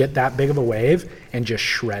see her get that big of a wave and just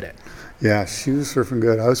shred it. Yeah, she was surfing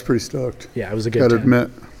good. I was pretty stoked. Yeah, it was a good 10. Gotta admit.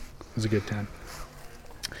 It was a good 10.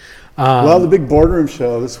 The big boardroom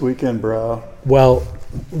show this weekend, bro. Well,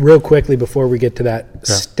 real quickly before we get to that,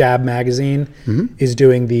 Stab Magazine is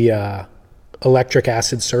doing the electric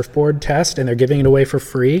acid surfboard test, and they're giving it away for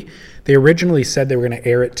free. They originally said they were going to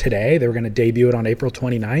air it today. They were going to debut it on April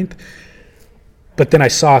 29th. But then I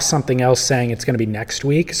saw something else saying it's going to be next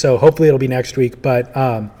week. So hopefully it'll be next week. But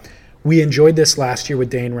we enjoyed this last year with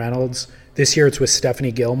Dane Reynolds. This year it's with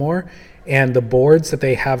Stephanie Gilmore. And the boards that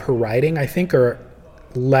they have her riding, I think, are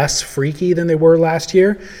less freaky than they were last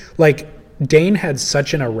year. Dane had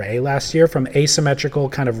such an array last year, from asymmetrical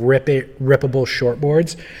kind of rippable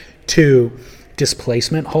shortboards to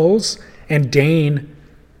displacement holes. And Dane,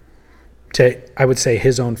 I would say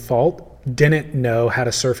his own fault, didn't know how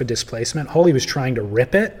to surf a displacement hole. He was trying to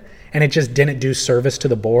rip it, and it just didn't do service to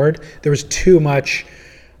the board. There was too much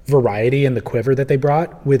variety in the quiver that they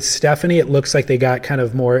brought. With Stephanie, it looks like they got kind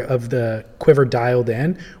of more of the quiver dialed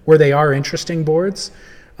in, where they are interesting boards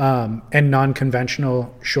and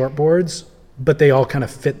non-conventional shortboards, but they all kind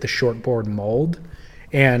of fit the shortboard mold.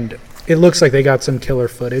 And it looks like they got some killer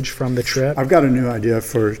footage from the trip. I've got a new idea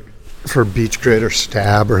for Beach Grade or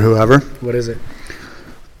Stab or whoever. What is it?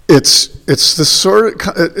 It's the sort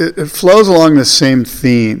of, it flows along the same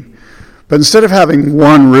theme. But instead of having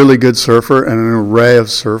one really good surfer and an array of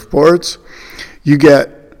surfboards, you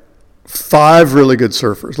get 5 really good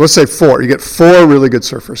surfers. Let's say 4. You get 4 really good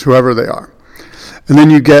surfers, whoever they are. And then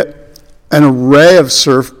you get an array of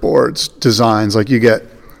surfboards designs.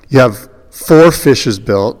 You have 4 fishes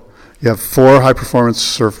built. You have 4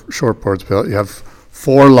 high-performance shortboards built. You have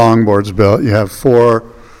 4 longboards built. You have 4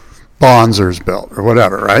 Bonzers built, or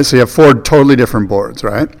whatever, right? So you have 4 totally different boards,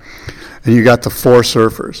 right? And you got the 4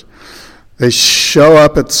 surfers. They show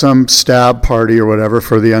up at some Stab party or whatever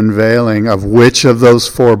for the unveiling of which of those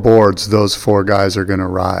 4 boards those 4 guys are going to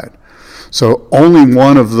ride. So only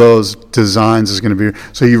one of those designs is going to be.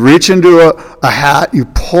 So you reach into a hat, you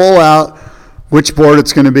pull out which board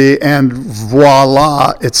it's going to be, and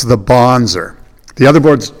voila, it's the Bonzer. The other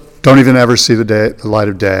boards don't even ever see the light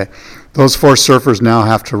of day. Those 4 surfers now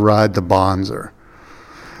have to ride the Bonzer.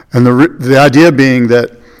 And the idea being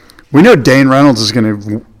that we know Dane Reynolds is going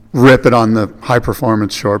to rip it on the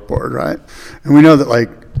high-performance shortboard, right? And we know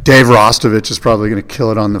that, Dave Rostovich is probably going to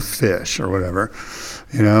kill it on the fish or whatever,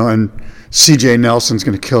 and CJ Nelson's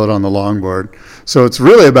going to kill it on the longboard. So it's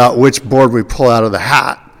really about which board we pull out of the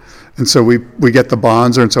hat. And so we get the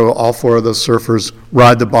Bonzer, and so all 4 of those surfers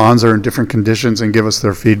ride the Bonzer in different conditions and give us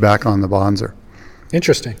their feedback on the Bonzer.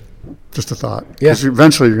 Interesting. Just a thought. Yeah. Because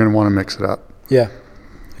eventually you're going to want to mix it up. Yeah,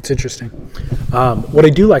 it's interesting. What I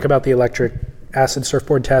do like about the electric acid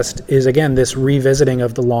surfboard test is, again, this revisiting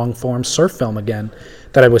of the long form surf film again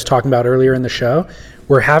that I was talking about earlier in the show.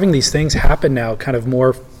 We're having these things happen now kind of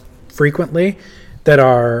more frequently that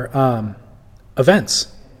are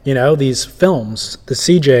events, these films, the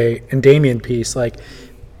CJ and Damien piece,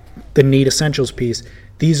 the Neat Essentials piece.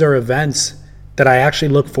 These are events that I actually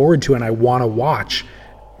look forward to and I want to watch,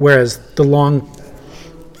 whereas the long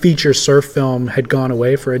feature surf film had gone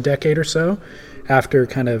away for a decade or so after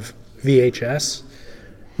kind of VHS.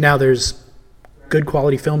 Now there's good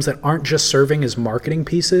quality films that aren't just serving as marketing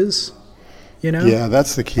pieces, you know? Yeah,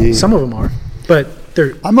 that's the key. Some of them are, but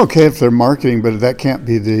they're... I'm okay if they're marketing, but that can't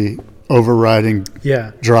be the overriding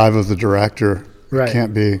drive of the director. Right. It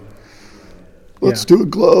can't be, let's do a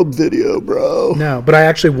Globe video, bro. No, but I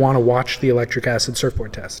actually want to watch the electric acid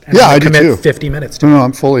surfboard test. And I do commit too. 50 minutes to No, it.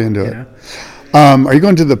 I'm fully into it. know? Are you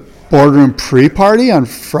going to the Boardroom pre-party on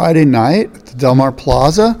Friday night at the Del Mar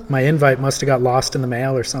Plaza? My invite must have got lost in the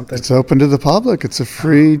mail or something. It's open to the public. It's a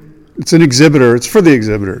free, it's an exhibitor. It's for the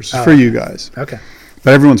exhibitors, for you guys. Okay.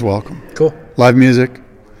 But everyone's welcome. Cool. Live music,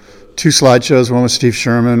 2 slideshows, one with Steve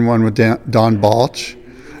Sherman, one with Don Balch,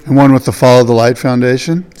 and one with the Follow the Light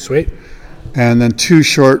Foundation. Sweet. And then 2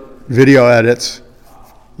 short video edits,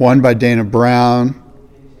 one by Dana Brown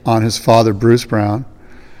on his father, Bruce Brown,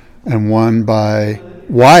 and one by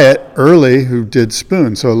Wyatt Early, who did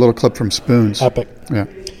Spoon. So a little clip from Spoons. Epic. Yeah.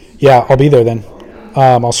 Yeah, I'll be there then.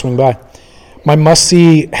 I'll swing by. My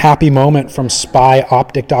must-see happy moment from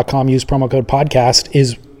spyoptic.com, use promo code podcast,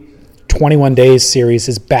 is 21 Days series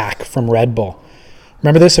is back from Red Bull.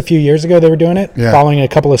 Remember this a few years ago? They were doing it, following a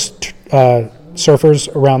couple of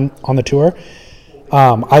surfers around on the tour.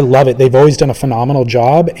 I love it. They've always done a phenomenal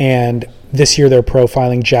job, and this year they're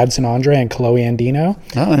profiling Jadson Andre and Chloe Andino.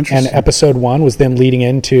 Oh, interesting. And episode 1 was them leading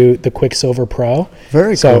into the Quicksilver Pro.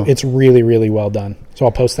 Very so cool. it's really, really well done. So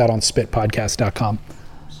I'll post that on spitpodcast.com.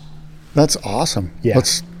 That's awesome. Yeah.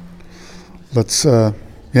 Let's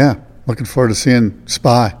looking forward to seeing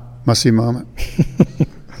Spy. Must-see moment.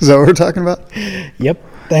 Is that what we're talking about? Yep.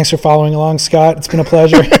 Thanks for following along, Scott. It's been a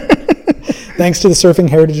pleasure. Thanks to the Surfing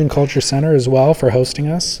Heritage and Culture Center as well for hosting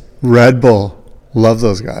us. Red Bull. Love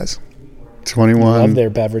those guys. 21. Love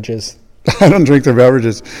their beverages. I don't drink their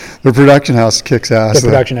beverages. Their production house kicks ass. The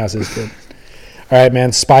production house is good. All right,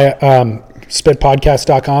 man.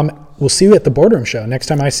 Spitpodcast.com. We'll see you at the Boardroom Show. Next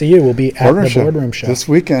time I see you, we'll be at the Boardroom Show. This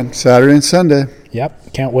weekend, Saturday and Sunday.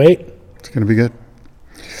 Yep. Can't wait. It's going to be good.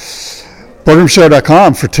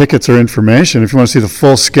 Boardroomshow.com for tickets or information. If you want to see the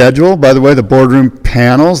full schedule, by the way, the boardroom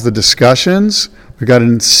panels, the discussions, we've got an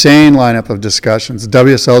insane lineup of discussions. The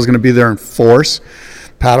WSL is going to be there in force.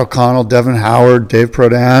 Pat O'Connell, Devin Howard, Dave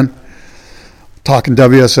Prodan, talking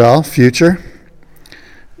WSL, future.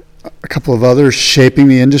 A couple of others shaping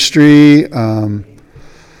the industry.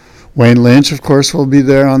 Wayne Lynch, of course, will be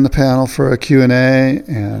there on the panel for a Q&A,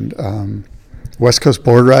 and West Coast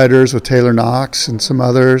Board Riders with Taylor Knox and some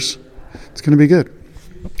others. It's going to be good.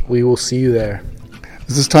 We will see you there.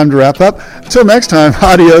 Is this time to wrap up? Until next time,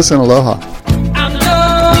 adios and aloha.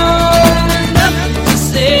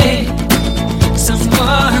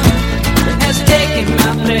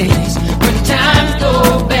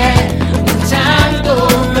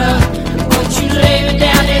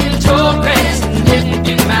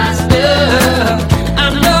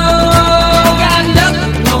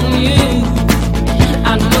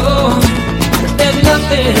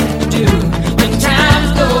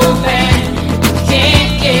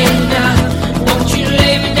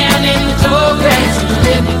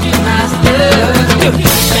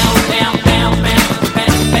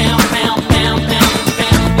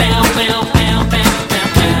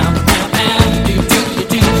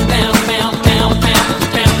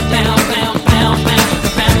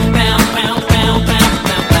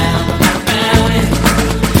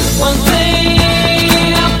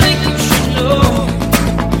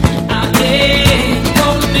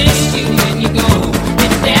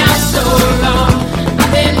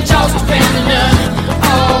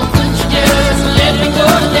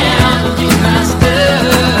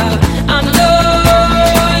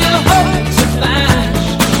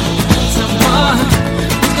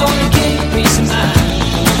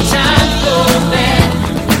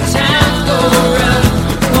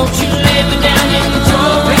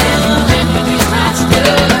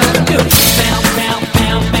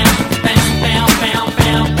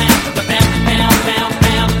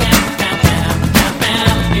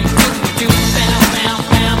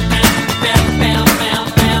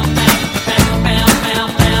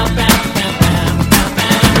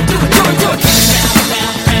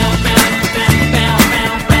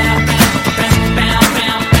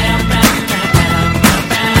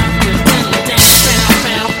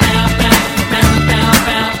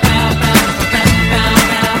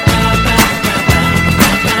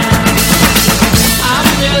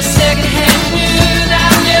 Second hand.